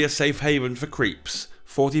revealed to be a safe haven for creeps.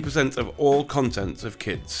 40% of all content of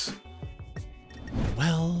kids.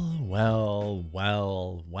 Well.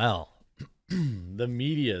 The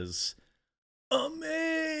media's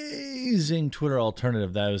amazing Twitter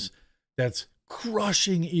alternative that's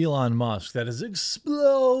crushing Elon Musk, that is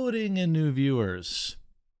exploding in new viewers,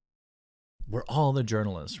 where all the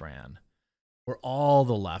journalists ran, where all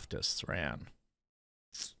the leftists ran.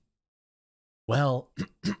 Well,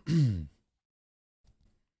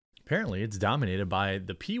 apparently it's dominated by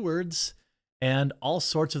the P words and all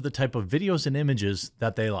sorts of the type of videos and images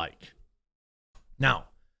that they like. Now,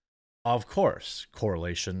 of course,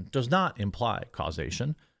 correlation does not imply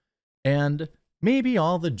causation. And maybe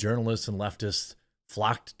all the journalists and leftists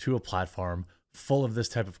flocked to a platform full of this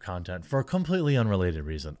type of content for a completely unrelated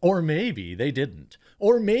reason. Or maybe they didn't.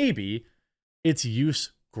 Or maybe its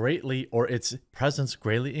use greatly or its presence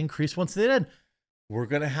greatly increased once they did. We're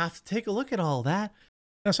going to have to take a look at all that.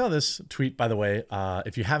 I saw this tweet, by the way.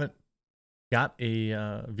 If you haven't got a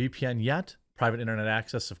VPN yet, private internet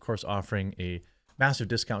access, of course, offering a massive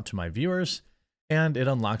discount to my viewers, and it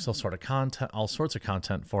unlocks all sorts of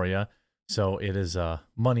content for you. So it is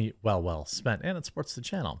money well spent, and it supports the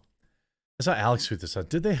channel. I saw Alex tweet this out.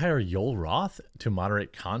 Did they hire Yoel Roth to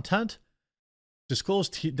moderate content?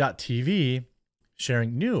 Disclosed.tv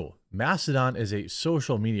sharing new. Mastodon is a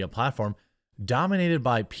social media platform dominated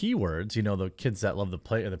by P words. The kids that love the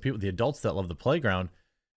play, or the adults that love the playground,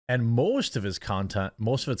 and most of its content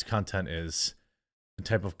is the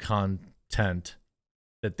type of content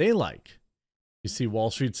that they like. You see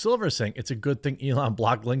Wall Street Silver saying it's a good thing Elon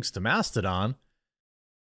blocked links to Mastodon.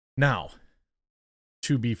 Now,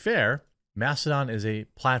 to be fair, Mastodon is a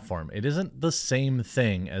platform. It isn't the same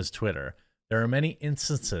thing as Twitter. There are many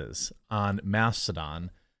instances on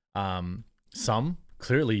Mastodon, some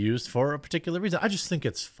clearly used for a particular reason. I just think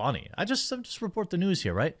it's funny. I just report the news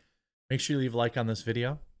here, right? Make sure you leave a like on this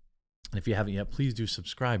video. And if you haven't yet, please do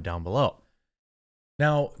subscribe down below.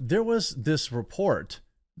 Now, there was this report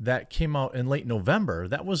that came out in late November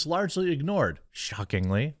that was largely ignored,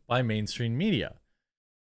 shockingly, by mainstream media.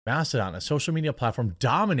 Mastodon, a social media platform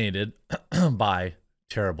dominated by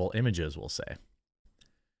terrible images, we'll say.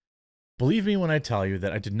 Believe me when I tell you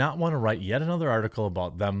that I did not want to write yet another article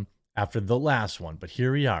about them after the last one, but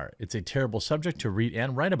here we are. It's a terrible subject to read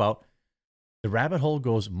and write about. The rabbit hole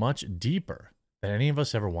goes much deeper than any of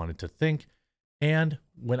us ever wanted to think. And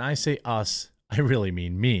when I say us, I really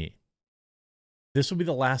mean me. This will be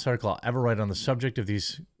the last article I'll ever write on the subject of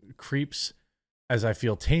these creeps, as I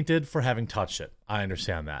feel tainted for having touched it. I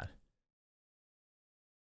understand that.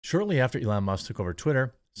 Shortly after Elon Musk took over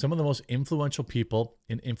Twitter, some of the most influential people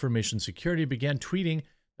in information security began tweeting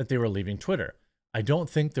that they were leaving Twitter. I don't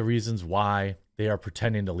think the reasons why they are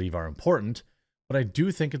pretending to leave are important, but I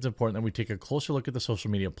do think it's important that we take a closer look at the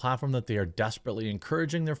social media platform that they are desperately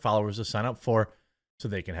encouraging their followers to sign up for so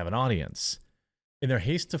they can have an audience. In their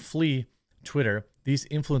haste to flee Twitter, these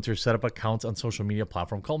influencers set up accounts on social media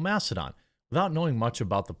platform called Mastodon without knowing much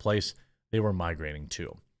about the place they were migrating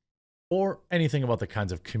to, or anything about the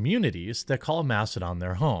kinds of communities that call Mastodon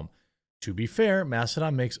their home. To be fair,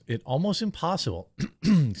 Mastodon makes it almost impossible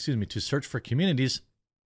to search for communities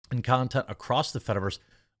and content across the Fediverse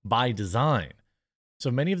by design. So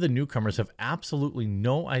many of the newcomers have absolutely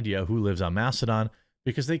no idea who lives on Mastodon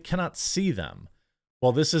because they cannot see them.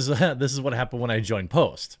 Well, this is what happened when I joined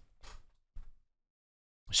Post.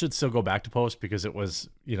 I should still go back to Post because it was,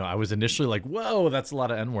 I was initially like, whoa, that's a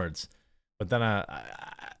lot of N-words. But then,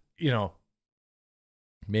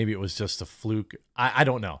 maybe it was just a fluke. I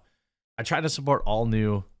don't know. I try to support all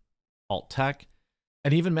new alt tech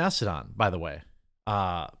and even Mastodon, by the way.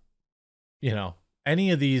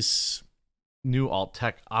 Any of these new alt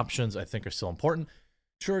tech options I think are still important.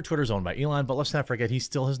 Sure, Twitter's owned by Elon, but let's not forget he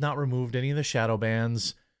still has not removed any of the shadow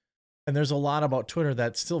bans. And there's a lot about Twitter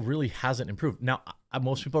that still really hasn't improved. Now,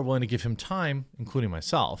 most people are willing to give him time, including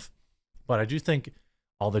myself, But I do think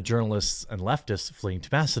all the journalists and leftists fleeing to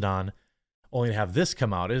Mastodon only to have this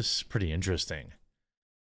come out is pretty interesting.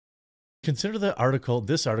 Consider this article,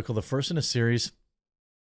 the first in a series,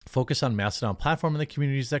 focused on Mastodon platform and the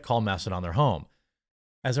communities that call Mastodon their home.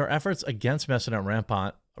 As our efforts against Mastodon ramp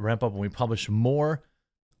up when we publish more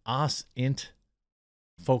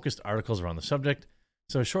OSINT-focused articles around the subject.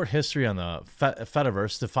 So a short history on the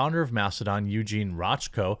Fediverse. The founder of Mastodon, Eugene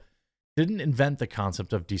Rochko, didn't invent the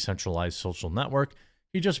concept of decentralized social network.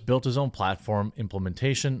 He just built his own platform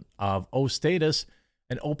implementation of OSTatus,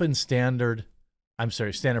 an open standard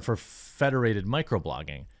for federated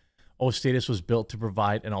microblogging. OSTatus was built to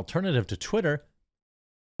provide an alternative to Twitter,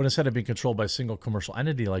 but instead of being controlled by a single commercial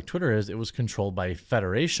entity like Twitter is, it was controlled by a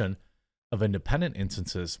federation of independent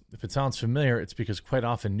instances. If it sounds familiar, it's because quite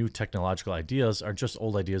often new technological ideas are just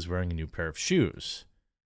old ideas wearing a new pair of shoes.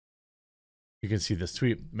 You can see this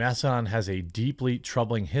tweet. Mastodon has a deeply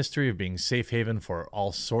troubling history of being safe haven for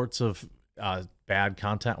all sorts of bad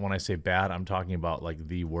content. When I say bad, I'm talking about like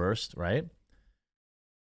the worst, right?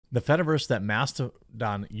 The Fediverse that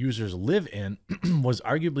Mastodon users live in was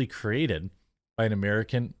arguably created by an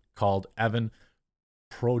American called Evan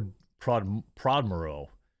Prodmuro,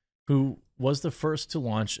 who was the first to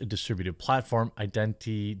launch a distributed platform,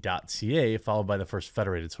 Identity.ca, followed by the first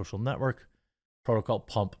federated social network protocol,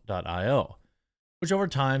 Pump.io, which over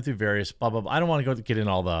time, through various I don't want to get in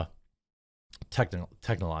all the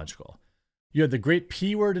technological. You had the great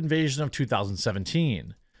P-word invasion of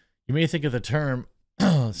 2017. You may think of the term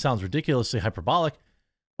sounds ridiculously hyperbolic,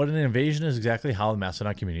 but an invasion is exactly how the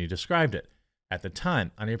Mastodon community described it. At the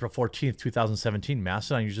time, on April 14th, 2017,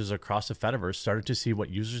 Mastodon users across the Fediverse started to see what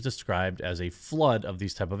users described as a flood of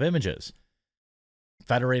these type of images,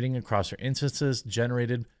 federating across their instances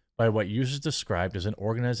generated by what users described as an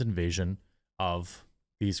organized invasion of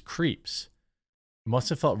these creeps. It must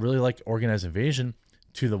have felt really like organized invasion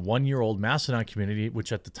to the one-year-old Mastodon community,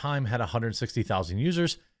 which at the time had 160,000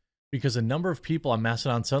 users, because the number of people on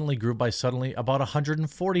Mastodon suddenly grew by about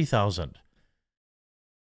 140,000.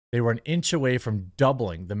 They were an inch away from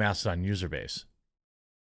doubling the Mastodon user base.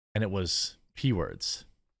 And it was P-words.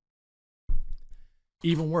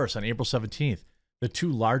 Even worse, on April 17th, the two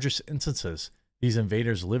largest instances these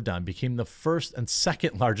invaders lived on became the first and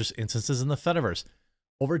second largest instances in the Fediverse,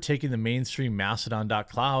 overtaking the mainstream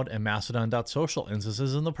Mastodon.cloud and Mastodon.social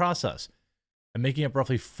instances in the process, and making up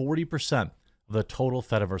roughly 40% of the total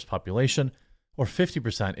Fediverse population, or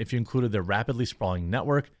 50% if you included the rapidly sprawling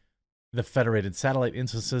network, the federated satellite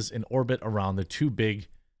instances in orbit around the two big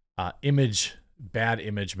bad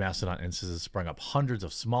image Mastodon instances sprung up hundreds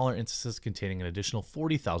of smaller instances containing an additional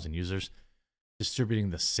 40,000 users distributing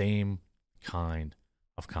the same kind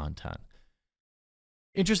of content.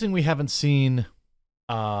 Interesting, we haven't seen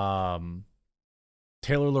Taylor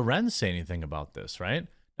Lorenz say anything about this, right?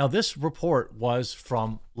 Now, this report was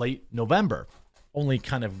from late November, only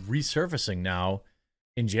kind of resurfacing now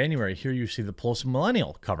in January. Here you see the Pulse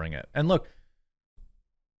Millennial covering it. And look,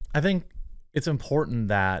 I think it's important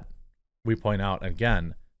that we point out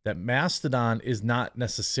again that Mastodon is not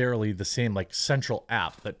necessarily the same like central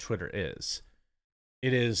app that Twitter is.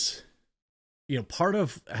 It is, part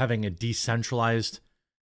of having a decentralized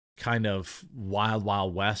kind of wild,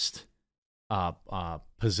 wild west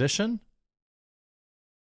position.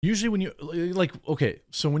 Usually when you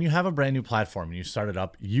when you have a brand new platform and you start it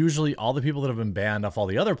up, usually all the people that have been banned off all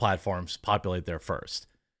the other platforms populate there first.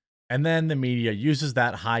 And then the media uses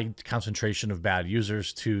that high concentration of bad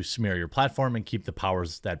users to smear your platform and keep the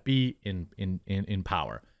powers that be in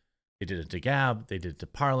power. They did it to Gab, they did it to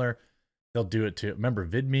Parler, they'll do it to, remember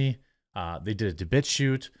VidMe, they did it to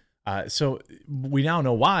BitChute. So we now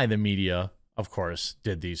know why the media, of course,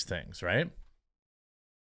 did these things, right?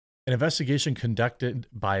 An investigation conducted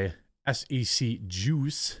by SEC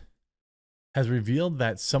Juice has revealed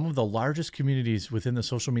that some of the largest communities within the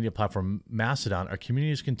social media platform Mastodon are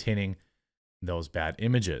communities containing those bad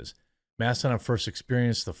images. Mastodon first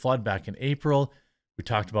experienced the flood back in April. We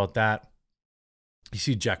talked about that. You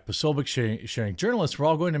see Jack Posobiec sharing journalists, we're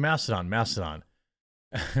all going to Mastodon.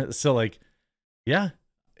 So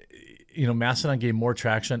Mastodon gained more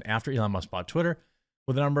traction after Elon Musk bought Twitter,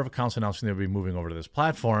 with a number of accounts announcing they would be moving over to this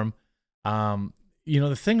platform. The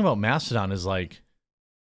thing about Mastodon is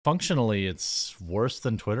functionally it's worse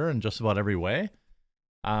than Twitter in just about every way.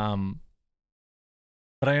 But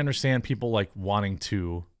I understand people wanting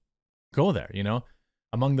to go there,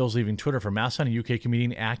 Among those leaving Twitter for Mastodon, UK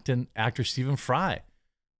comedian actor Stephen Fry.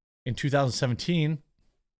 In 2017,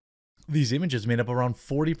 these images made up around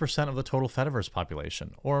 40% of the total Fediverse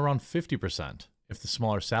population, or around 50% if the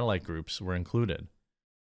smaller satellite groups were included.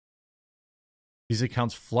 These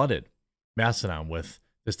accounts flooded Mastodon with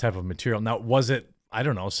this type of material. Now, was it, I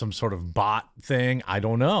don't know, some sort of bot thing? I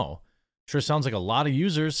don't know. Sure sounds like a lot of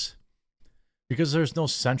users. Because there's no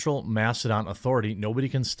central Mastodon authority, nobody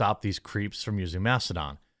can stop these creeps from using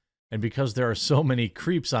Mastodon. And because there are so many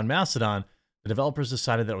creeps on Mastodon, the developers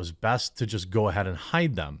decided that it was best to just go ahead and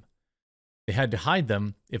hide them. They had to hide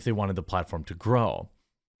them if they wanted the platform to grow.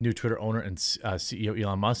 New Twitter owner and CEO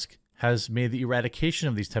Elon Musk has made the eradication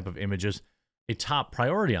of these type of images a top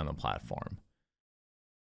priority on the platform.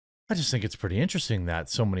 I just think it's pretty interesting that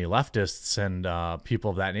so many leftists and people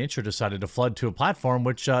of that nature decided to flood to a platform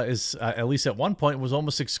which is, at least at one point, was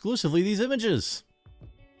almost exclusively these images.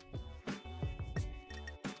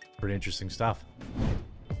 Pretty interesting stuff.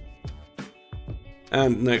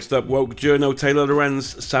 And next up, woke journo Taylor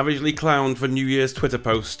Lorenz savagely clowned for New Year's Twitter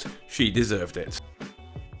post. She deserved it.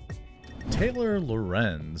 Taylor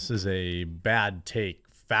Lorenz is a bad take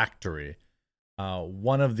factory.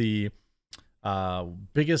 One of the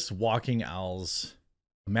biggest walking owls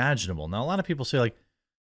imaginable. Now, a lot of people say, like,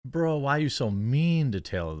 bro, why are you so mean to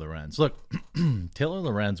Taylor Lorenz? Look, Taylor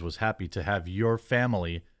Lorenz was happy to have your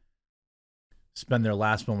family spend their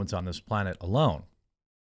last moments on this planet alone.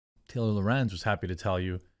 Taylor Lorenz was happy to tell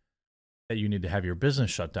you that you need to have your business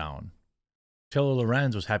shut down. Taylor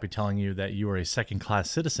Lorenz was happy telling you that you were a second-class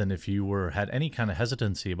citizen if you had any kind of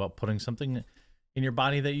hesitancy about putting something in your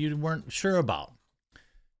body that you weren't sure about.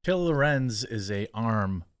 Taylor Lorenz is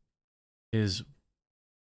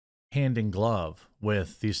hand in glove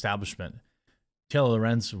with the establishment. Taylor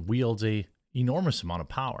Lorenz wields a enormous amount of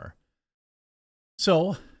power.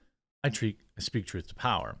 So I speak truth to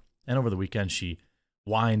power. And over the weekend, she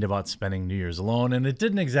whined about spending New Year's alone, and it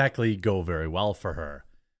didn't exactly go very well for her.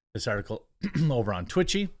 This article over on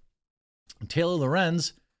Twitchy, Taylor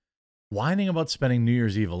Lorenz whining about spending New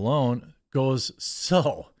Year's Eve alone goes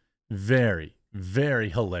so very, very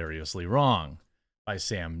hilariously wrong, by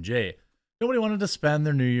Sam J. Nobody wanted to spend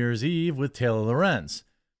their New Year's Eve with Taylor Lorenz.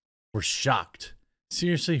 We're shocked.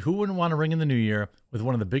 Seriously, who wouldn't want to ring in the new year with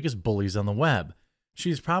one of the biggest bullies on the web?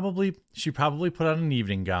 She probably put on an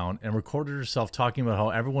evening gown and recorded herself talking about how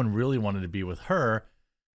everyone really wanted to be with her,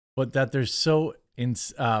 but that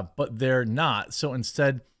but they're not. So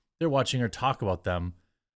instead, they're watching her talk about them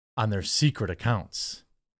on their secret accounts.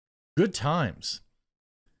 Good times.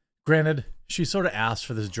 Granted, she sort of asked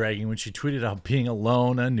for this dragging when she tweeted out being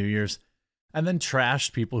alone on New Year's and then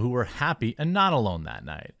trashed people who were happy and not alone that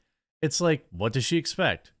night. It's like, what does she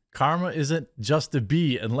expect? Karma isn't just a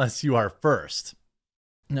B unless you are first.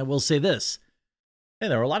 And I will say this. Hey,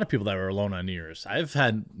 there were a lot of people that were alone on New Year's. I've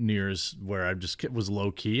had New Year's where I just was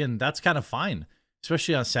low-key, and that's kind of fine.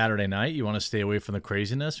 Especially on Saturday night. You want to stay away from the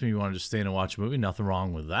craziness. Maybe you want to just stay and watch a movie. Nothing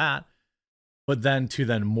wrong with that. But then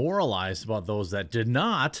to moralize about those that did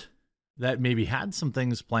not, that maybe had some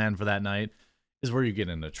things planned for that night, is where you get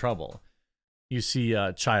into trouble. You see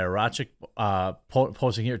Chaya Rachik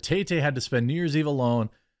posting here, Tay-Tay had to spend New Year's Eve alone,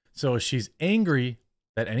 so she's angry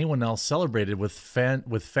that anyone else celebrated with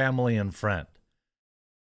family and friend.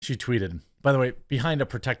 She tweeted, by the way, behind a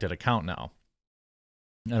protected account now.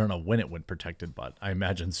 I don't know when it went protected, but I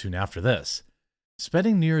imagine soon after this.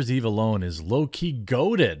 Spending New Year's Eve alone is low-key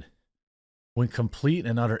goated when complete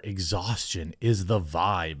and utter exhaustion is the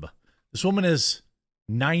vibe. This woman is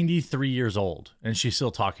 93 years old, and she's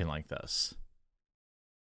still talking like this.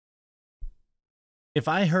 If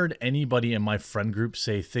I heard anybody in my friend group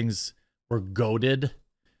say things were goated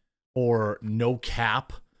or no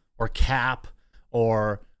cap or cap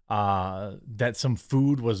or that some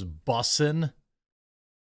food was bussin',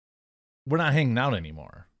 we're not hanging out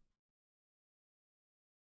anymore.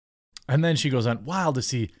 And then she goes on, wild to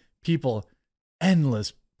see people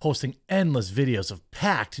posting endless videos of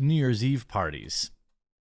packed New Year's Eve parties.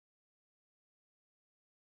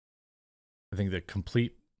 I think the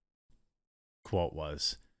complete quote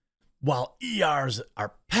was, while ERs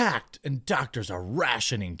are packed and doctors are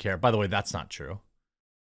rationing care. By the way, that's not true.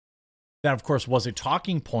 That, of course, was a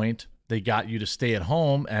talking point. They got you to stay at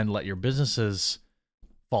home and let your businesses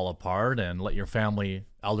fall apart and let your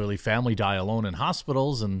elderly family die alone in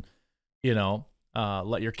hospitals and,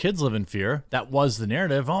 let your kids live in fear. That was the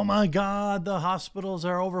narrative. Oh my God, the hospitals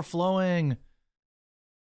are overflowing.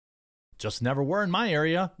 Just never were in my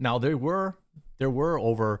area. Now there were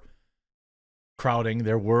overcrowding.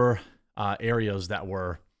 There were areas that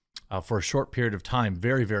were, for a short period of time,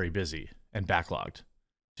 very, very busy and backlogged.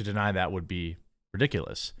 To deny that would be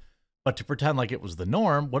ridiculous. But to pretend like it was the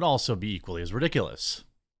norm would also be equally as ridiculous.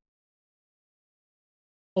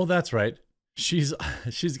 Oh, that's right. She's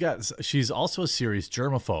also a serious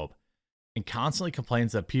germaphobe and constantly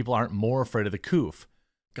complains that people aren't more afraid of the coof.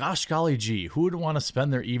 Gosh golly gee, who would want to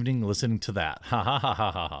spend their evening listening to that? Ha ha ha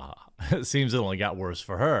ha ha ha. It seems it only got worse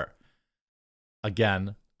for her.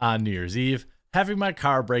 Again, on New Year's Eve, having my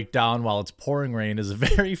car break down while it's pouring rain is a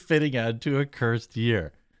very fitting end to a cursed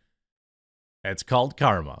year. It's called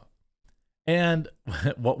karma. And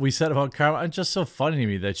what we said about karma, it's just so funny to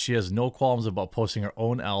me that she has no qualms about posting her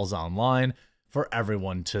own L's online for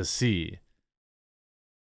everyone to see.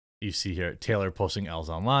 You see here, Taylor posting L's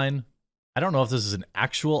online. I don't know if this is an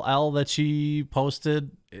actual L that she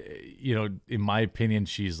posted. You know, in my opinion,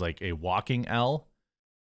 she's like a walking L.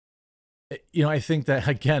 You know, I think that,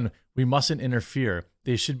 again, we mustn't interfere.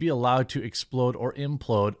 They should be allowed to explode or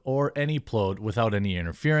implode or anyplode without any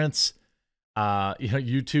interference. You know,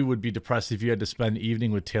 you two would be depressed if you had to spend the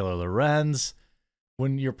evening with Taylor Lorenz.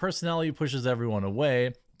 When your personality pushes everyone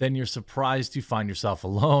away, then you're surprised you find yourself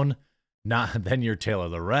alone. Then you're Taylor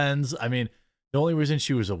Lorenz. I mean, the only reason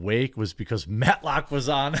she was awake was because Matlock was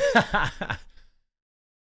on.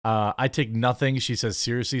 I take nothing, she says,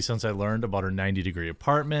 seriously since I learned about her 90-degree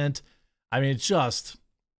apartment. I mean, it's just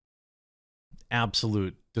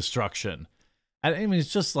absolute destruction. I mean,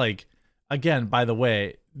 it's just like, again, by the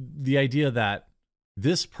way, the idea that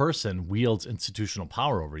this person wields institutional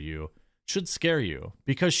power over you should scare you,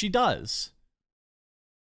 because she does.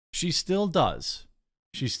 She still does.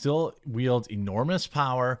 She still wields enormous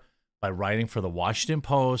power by writing for the Washington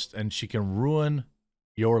Post, and she can ruin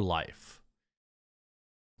your life.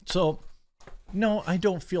 So, no, I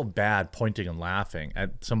don't feel bad pointing and laughing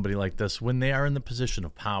at somebody like this when they are in the position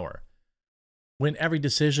of power. When every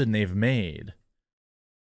decision they've made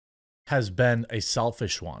has been a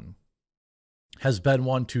selfish one, has been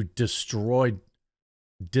one to destroy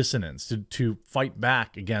dissonance, to fight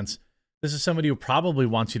back against. This is somebody who probably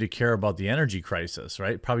wants you to care about the energy crisis,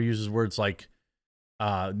 right? Probably uses words like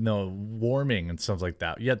warming and stuff like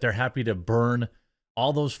that. Yet they're happy to burn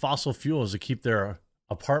all those fossil fuels to keep their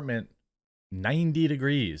apartment 90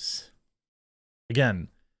 degrees. Again,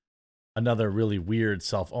 another really weird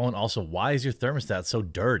self-own. Also, why is your thermostat so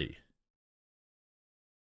dirty?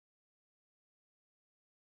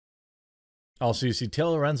 Also, you see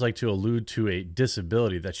Taylor Lorenz like to allude to a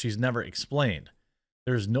disability that she's never explained.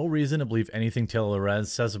 There's no reason to believe anything Taylor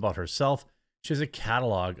Lorenz says about herself. She has a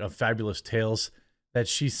catalog of fabulous tales that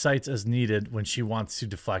she cites as needed when she wants to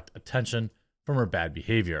deflect attention from her bad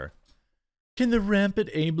behavior. Can the rampant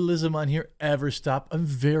ableism on here ever stop? I'm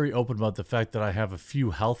very open about the fact that I have a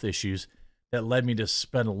few health issues that led me to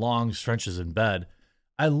spend long stretches in bed.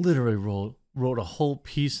 I literally wrote a whole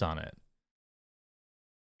piece on it.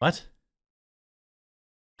 What?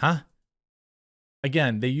 Huh?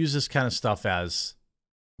 Again, they use this kind of stuff as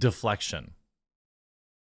deflection.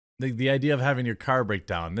 The idea of having your car break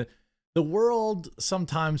down. The world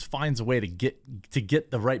sometimes finds a way to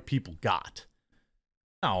get the right people got.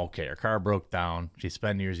 Oh, okay, her car broke down. She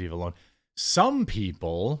spent New Year's Eve alone. Some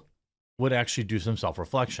people would actually do some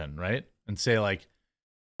self-reflection, right? And say like,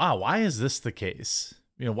 wow, why is this the case?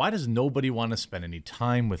 You know, why does nobody want to spend any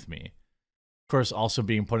time with me? Of course, also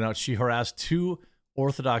being pointed out, she harassed 2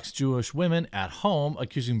 Orthodox Jewish women at home,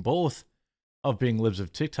 accusing both of being libs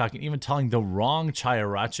of TikTok and even telling the wrong Chaya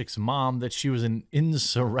Rachik's mom that she was an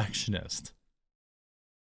insurrectionist.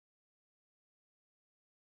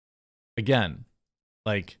 Again,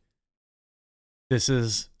 like, this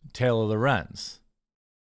is Taylor Lorenz.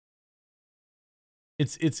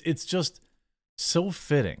 It's just so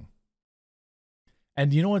fitting.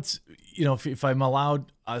 And you know what's, you know, if I'm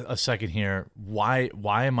allowed a second here, why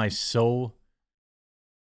am I so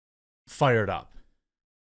fired up?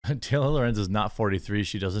 Taylor Lorenz is not 43.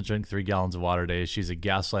 She doesn't drink 3 gallons of water a day. She's a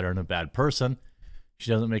gaslighter and a bad person. She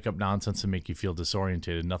doesn't make up nonsense to make you feel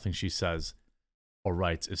disorientated. Nothing she says or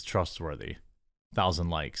writes is trustworthy. 1,000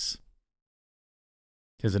 likes.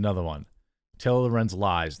 Here's another one. Taylor Lorenz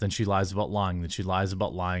lies. Then she lies about lying. Then she lies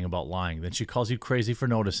about lying about lying. Then she calls you crazy for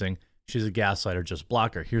noticing. She's a gaslighter. Just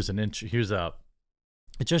block her.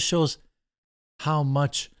 It just shows how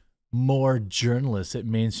much more journalists at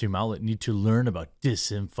mainstream outlet need to learn about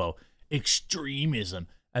disinfo, extremism,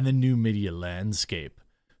 and the new media landscape.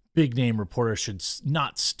 Big name reporters should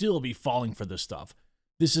not still be falling for this stuff.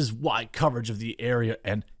 This is why coverage of the area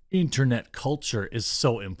and internet culture is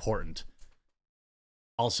so important.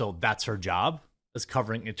 Also, that's her job, is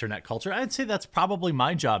covering internet culture. I'd say that's probably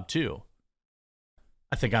my job too.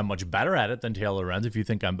 I think I'm much better at it than Taylor Lorenz. If you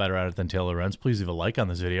think I'm better at it than Taylor Lorenz, please leave a like on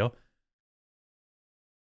this video.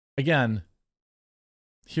 Again,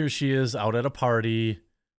 here she is out at a party,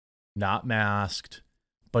 not masked,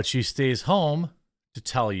 but she stays home to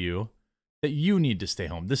tell you that you need to stay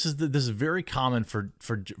home. This is very common for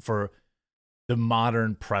the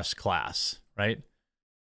modern press class, right?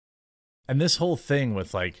 And this whole thing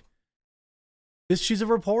with like this, she's a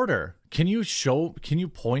reporter. Can you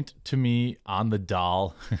point to me on the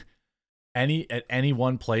doll at any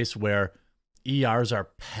one place where ERs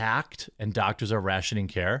are packed and doctors are rationing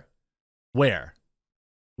care? Where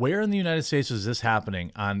in the United States is this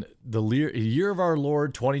happening on the year of our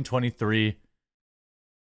Lord 2023,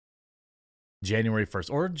 January 1st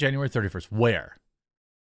or January 31st? Where?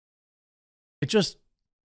 It just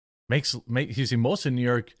makes you see, most of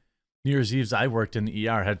New Year's Eves I worked in the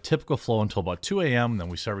ER had typical flow until about 2 a.m. Then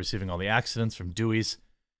we start receiving all the accidents from Deweys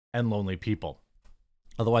and lonely people.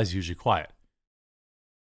 Otherwise, usually quiet.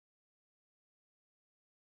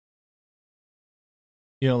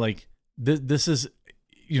 You know, like this is,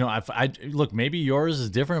 you know, I look, maybe yours is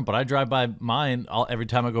different, but I drive by mine every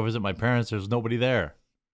time I go visit my parents. There's nobody there.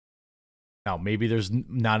 Now, maybe there's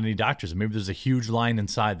not any doctors. Maybe there's a huge line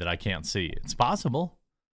inside that I can't see. It's possible.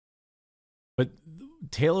 But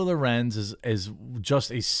Taylor Lorenz is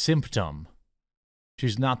just a symptom.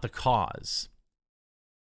 She's not the cause.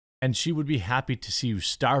 And she would be happy to see you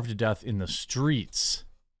starve to death in the streets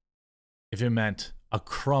if it meant a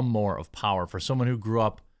crumb more of power for someone who grew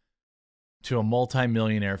up to a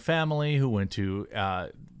multimillionaire family, who went to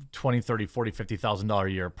 $20,000, $30,000, $40,000, $50,000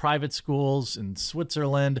 a year private schools in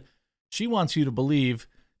Switzerland. She wants you to believe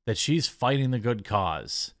that she's fighting the good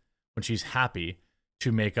cause when she's happy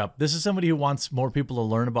to make up. This is somebody who wants more people to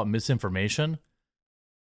learn about misinformation.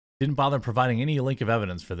 Didn't bother providing any link of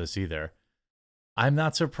evidence for this either. I'm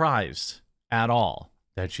not surprised at all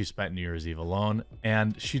that she spent New Year's Eve alone,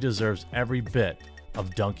 and she deserves every bit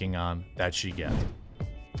of dunking on that she gets.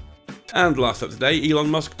 And last up today, Elon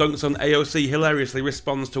Musk dunks on AOC, hilariously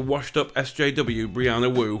responds to washed up SJW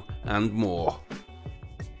Brianna Wu, and more.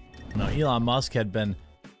 Now, Elon Musk had been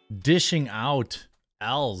dishing out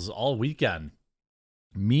L's all weekend,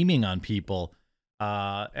 memeing on people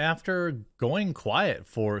after going quiet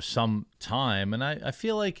for some time. And I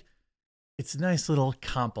feel like it's a nice little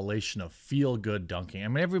compilation of feel-good dunking. I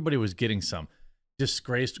mean, everybody was getting some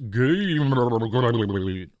disgraced gay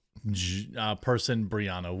person,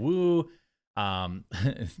 Brianna Wu.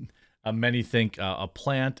 Many think a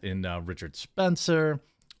plant in Richard Spencer.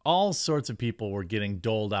 All sorts of people were getting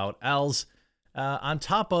doled out L's. On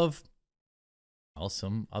top of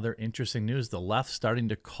some other interesting news, the left starting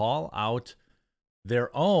to call out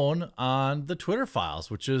their own on the Twitter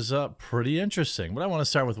files, which is pretty interesting. But I want to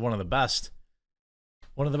start with one of the best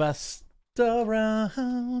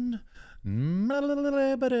around.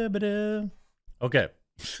 Okay.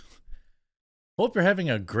 Hope you're having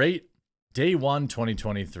a great day 1,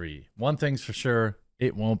 2023. One thing's for sure,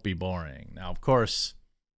 it won't be boring. Now, of course,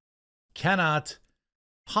 cannot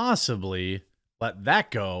possibly let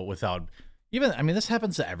that go without even, I mean, this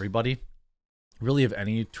happens to everybody, really, of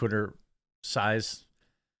any Twitter size.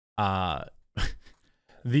 The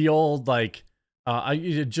old, like,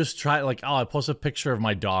 I just try, like, I post a picture of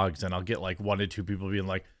my dogs and I'll get like 1 to 2 people being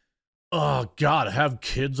like, oh God, have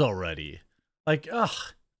kids already. Like, ugh,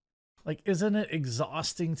 like, isn't it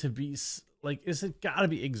exhausting to be like, is it gotta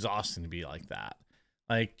be exhausting to be like that?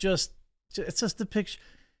 Like, it's just a picture.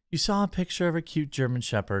 You saw a picture of a cute German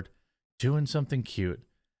Shepherd doing something cute,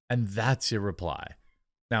 and that's your reply.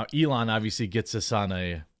 Now, Elon obviously gets this on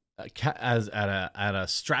at a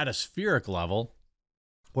stratospheric level,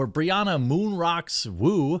 where Brianna Moonrocks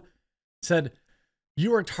Wu said,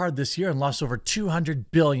 "You worked hard this year and lost over $200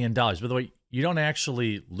 billion. By the way, you don't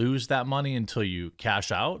actually lose that money until you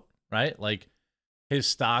cash out, right? Like, his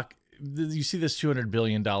stock, you see this $200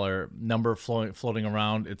 billion number floating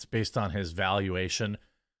around. It's based on his valuation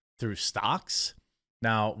through stocks.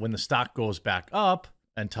 Now, when the stock goes back up,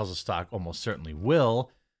 and Tesla stock almost certainly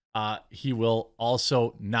will, he will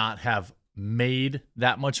also not have made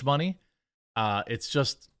that much money. It's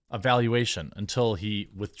just a valuation. Until he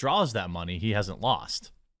withdraws that money, he hasn't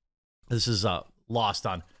lost. This is lost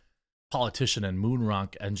on politician and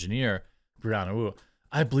moonrock engineer Brianna Wu.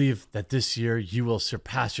 I believe that this year you will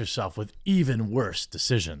surpass yourself with even worse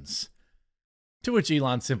decisions. To which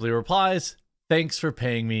Elon simply replies, "Thanks for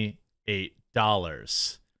paying me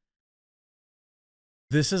 $8.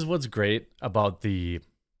 This is what's great about the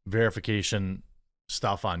verification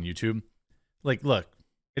stuff on YouTube. Like, look,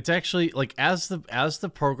 it's actually, like, as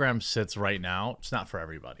the program sits right now, it's not for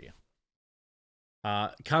everybody.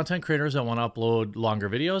 Content creators that want to upload longer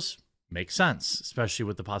videos, makes sense, especially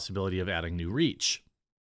with the possibility of adding new reach.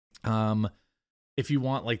 If you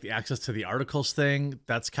want, like, the access to the articles thing,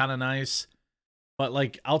 that's kind of nice. But,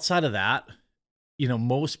 like, outside of that, you know,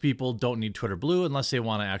 most people don't need Twitter Blue unless they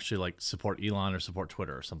want to actually, like, support Elon or support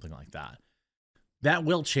Twitter or something like that. That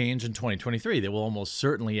will change in 2023. They will almost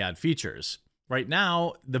certainly add features. Right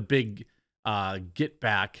now, the big get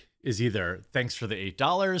back is either thanks for the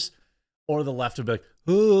 $8 or the left would be like,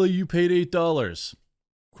 oh, you paid $8.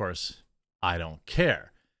 Of course, I don't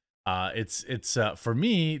care. It's for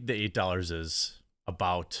me, the $8 is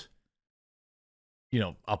about,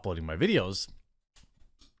 uploading my videos,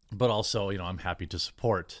 but also, I'm happy to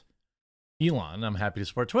support Elon. I'm happy to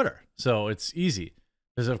support Twitter. So it's easy.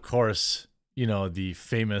 There's, of course, the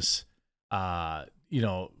famous, Richard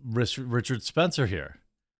Spencer here,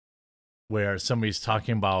 where somebody's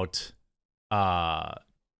talking about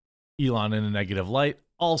Elon in a negative light,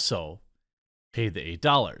 also paid the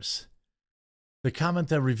 $8. The comment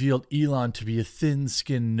that revealed Elon to be a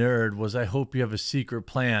thin-skinned nerd was, I hope you have a secret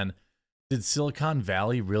plan. Did Silicon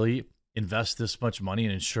Valley really invest this much money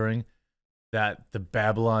in ensuring that the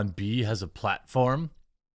Babylon Bee has a platform?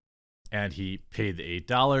 And he paid the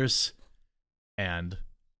 $8, and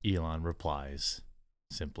Elon replies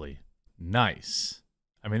simply, nice.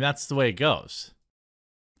 I mean, that's the way it goes.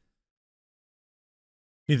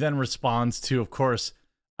 He then responds to, of course,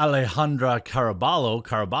 Alejandra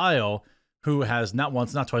Caraballo, who has not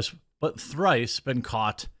once, not twice, but thrice been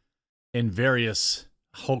caught in various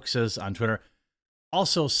hoaxes on Twitter.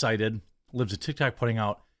 Also cited, lives a TikTok, pointing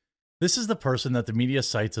out, this is the person that the media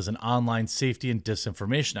cites as an online safety and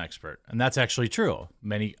disinformation expert. And that's actually true.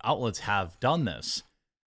 Many outlets have done this.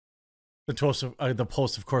 The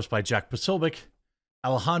post, of course, by Jack Posobiec.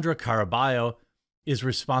 Alejandra Caraballo is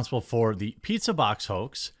responsible for the pizza box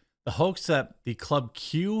hoax, the hoax that the Club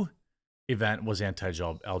Q event was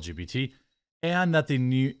anti-LGBT, and that the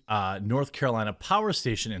new North Carolina power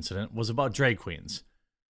station incident was about drag queens.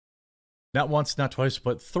 Not once, not twice,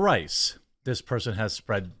 but thrice, this person has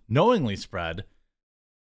knowingly spread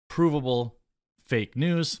provable fake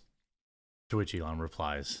news, to which Elon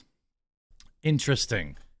replies,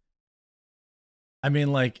 interesting. I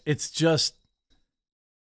mean, it's just,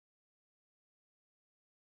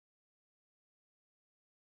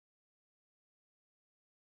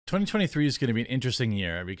 ...2023 is going to be an interesting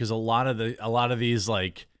year because a lot of these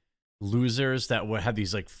losers that had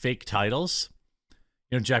these fake titles.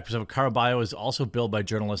 Jack Caraballo is also billed by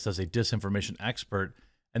journalists as a disinformation expert,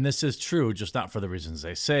 and this is true, just not for the reasons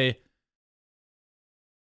they say.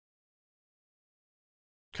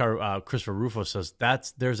 Christopher Rufo says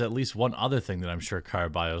there's at least one other thing that I'm sure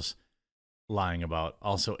Caraballo's lying about.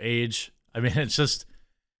 Also, age. I mean, it's just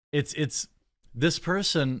it's this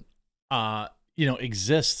person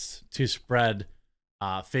exists to spread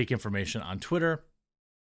fake information on Twitter.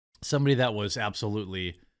 Somebody that was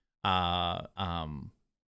absolutely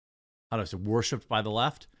worshipped by the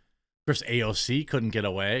left. Of course, AOC couldn't get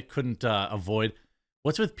away, couldn't avoid.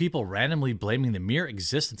 What's with people randomly blaming the mere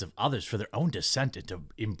existence of others for their own descent into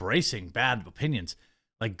embracing bad opinions?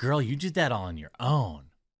 Like, girl, you did that all on your own.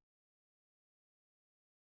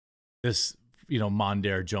 This,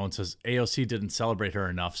 Mondaire Jones says AOC didn't celebrate her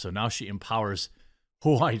enough, so now she empowers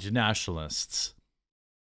white nationalists.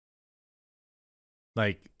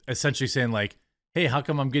 Essentially saying hey, how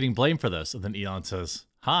come I'm getting blamed for this? And then Elon says,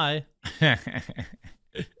 hi.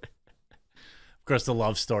 Of course, the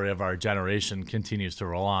love story of our generation continues to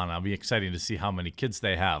roll on. I'll be excited to see how many kids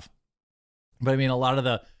they have. But I mean, a lot of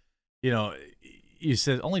the, you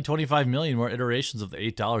said only 25 million more iterations of the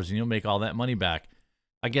 $8 and you'll make all that money back.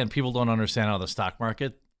 Again, people don't understand how the stock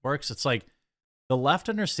market works. It's like the left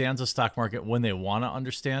understands the stock market when they want to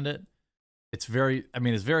understand it. It's very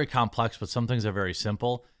complex, but some things are very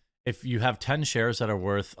simple. If you have 10 shares that are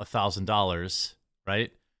worth $1,000,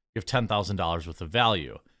 right? You have $10,000 worth of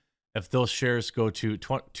value. If those shares go to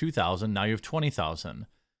 2,000, now you have 20,000.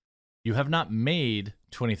 You have not made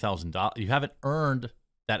 $20,000. You haven't earned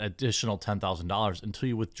that additional $10,000 until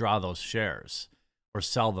you withdraw those shares or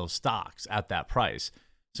sell those stocks at that price.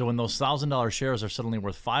 So when those $1,000 shares are suddenly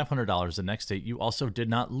worth $500 the next day, you also did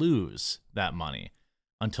not lose that money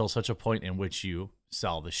until such a point in which you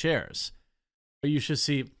sell the shares. But you should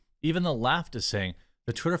see, even the left is saying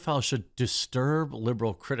the Twitter files should disturb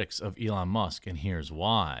liberal critics of Elon Musk, and here's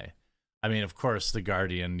why. I mean, of course, The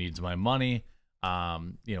Guardian needs my money.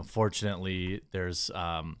 Fortunately, there's,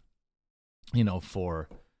 for,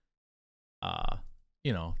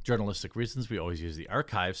 journalistic reasons, we always use the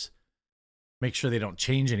archives. Make sure they don't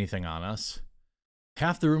change anything on us.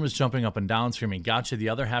 Half the room is jumping up and down, screaming, gotcha. The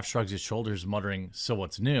other half shrugs his shoulders, muttering, so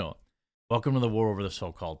what's new? Welcome to the war over the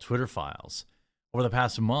so-called Twitter files. Over the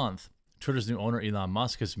past month, Twitter's new owner, Elon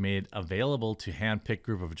Musk, has made available to hand-picked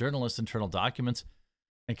group of journalists internal documents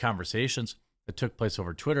and conversations that took place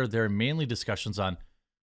over Twitter. There are mainly discussions on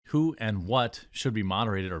who and what should be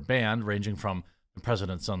moderated or banned, ranging from the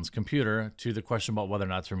president's son's computer to the question about whether or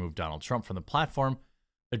not to remove Donald Trump from the platform.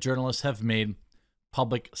 The journalists have made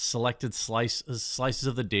public selected slices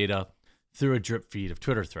of the data through a drip feed of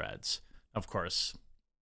Twitter threads. Of course,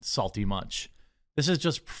 salty much. This is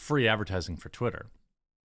just free advertising for Twitter,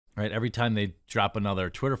 right? Every time they drop another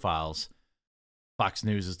Twitter files, Fox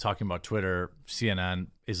News is talking about Twitter, CNN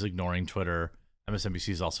is ignoring Twitter, MSNBC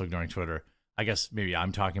is also ignoring Twitter. I guess maybe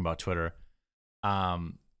I'm talking about Twitter.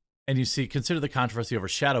 And you see, consider the controversy over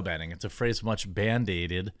shadow banning. It's a phrase much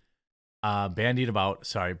bandied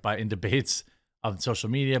about in debates of social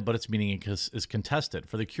media, but its meaning is contested.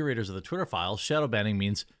 For the curators of the Twitter files, shadow banning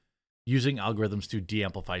means using algorithms to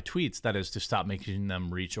de-amplify tweets, that is, to stop making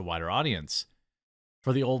them reach a wider audience.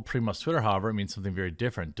 For the old Primus Twitter, however, it means something very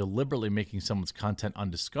different, deliberately making someone's content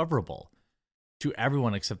undiscoverable to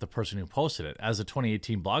everyone except the person who posted it. As a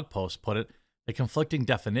 2018 blog post put it, the conflicting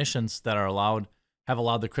definitions that have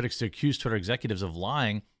allowed the critics to accuse Twitter executives of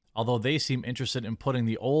lying, although they seem interested in putting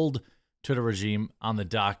the old Twitter regime on the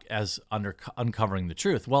dock as uncovering the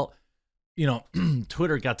truth. Well,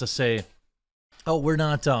 Twitter got to say, "Oh, we're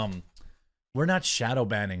not shadow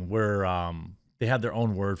banning. They had their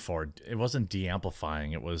own word for it. It wasn't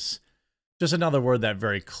de-amplifying. It was just another word that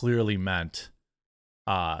very clearly meant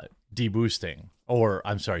deboosting, or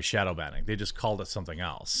I'm sorry, shadow banning. They just called it something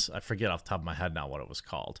else. I forget off the top of my head now what it was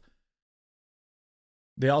called.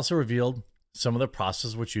 They also revealed some of the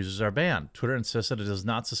processes which users are banned. Twitter insists that it does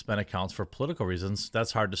not suspend accounts for political reasons.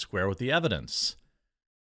 That's hard to square with the evidence.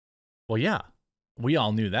 Well, yeah, we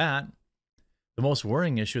all knew that. The most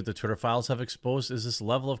worrying issue that the Twitter files have exposed is this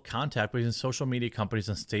level of contact between social media companies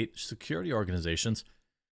and state security organizations.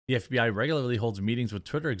 The FBI regularly holds meetings with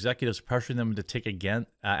Twitter executives, pressuring them to take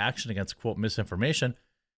action against, quote, misinformation,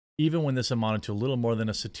 even when this amounted to little more than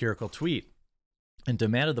a satirical tweet, and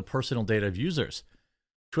demanded the personal data of users.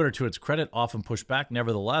 Twitter, to its credit, often pushed back.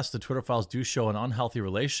 Nevertheless, the Twitter files do show an unhealthy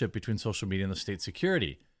relationship between social media and the state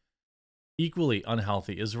security. Equally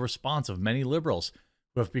unhealthy is the response of many liberals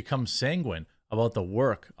who have become sanguine about the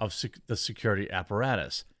work of the security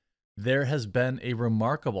apparatus. There has been a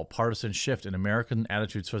remarkable partisan shift in American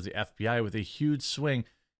attitudes towards the FBI, with a huge swing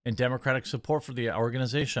in Democratic support for the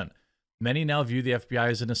organization. Many now view the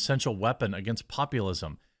FBI as an essential weapon against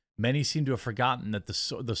populism. Many seem to have forgotten that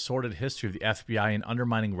the sordid history of the FBI in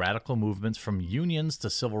undermining radical movements from unions to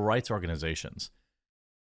civil rights organizations.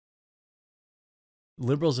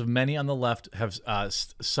 Liberals of many on the left have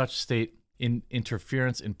such state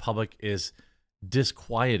interference in public is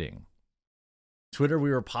disquieting. Twitter,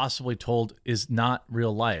 we were possibly told, is not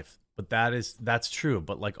real life, but that's true.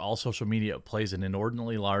 But like all social media, it plays an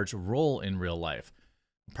inordinately large role in real life.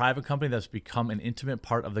 A private company that's become an intimate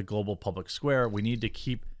part of the global public square. We need to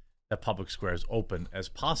keep that public square as open as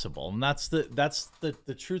possible, and that's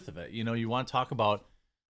the truth of it. You want to talk about,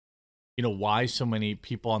 why so many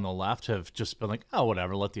people on the left have just been like, oh,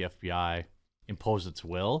 whatever, let the FBI impose its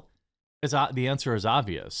will. The answer is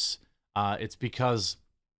obvious. It's because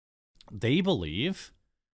they believe,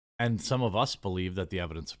 and some of us believe, that the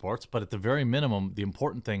evidence supports, but at the very minimum, the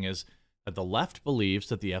important thing is that the left believes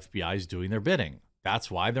that the FBI is doing their bidding.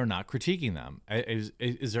 That's why they're not critiquing them.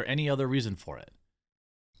 Is there any other reason for it?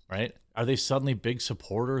 Right? Are they suddenly big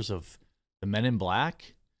supporters of the Men in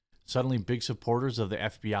Black? Suddenly big supporters of the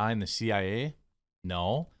FBI and the CIA?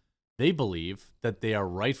 No. They believe that they are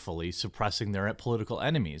rightfully suppressing their political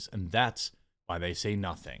enemies, and that's why they say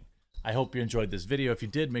nothing. I hope you enjoyed this video. If you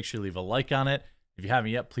did, make sure you leave a like on it. If you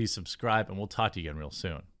haven't yet, please subscribe, and we'll talk to you again real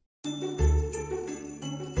soon.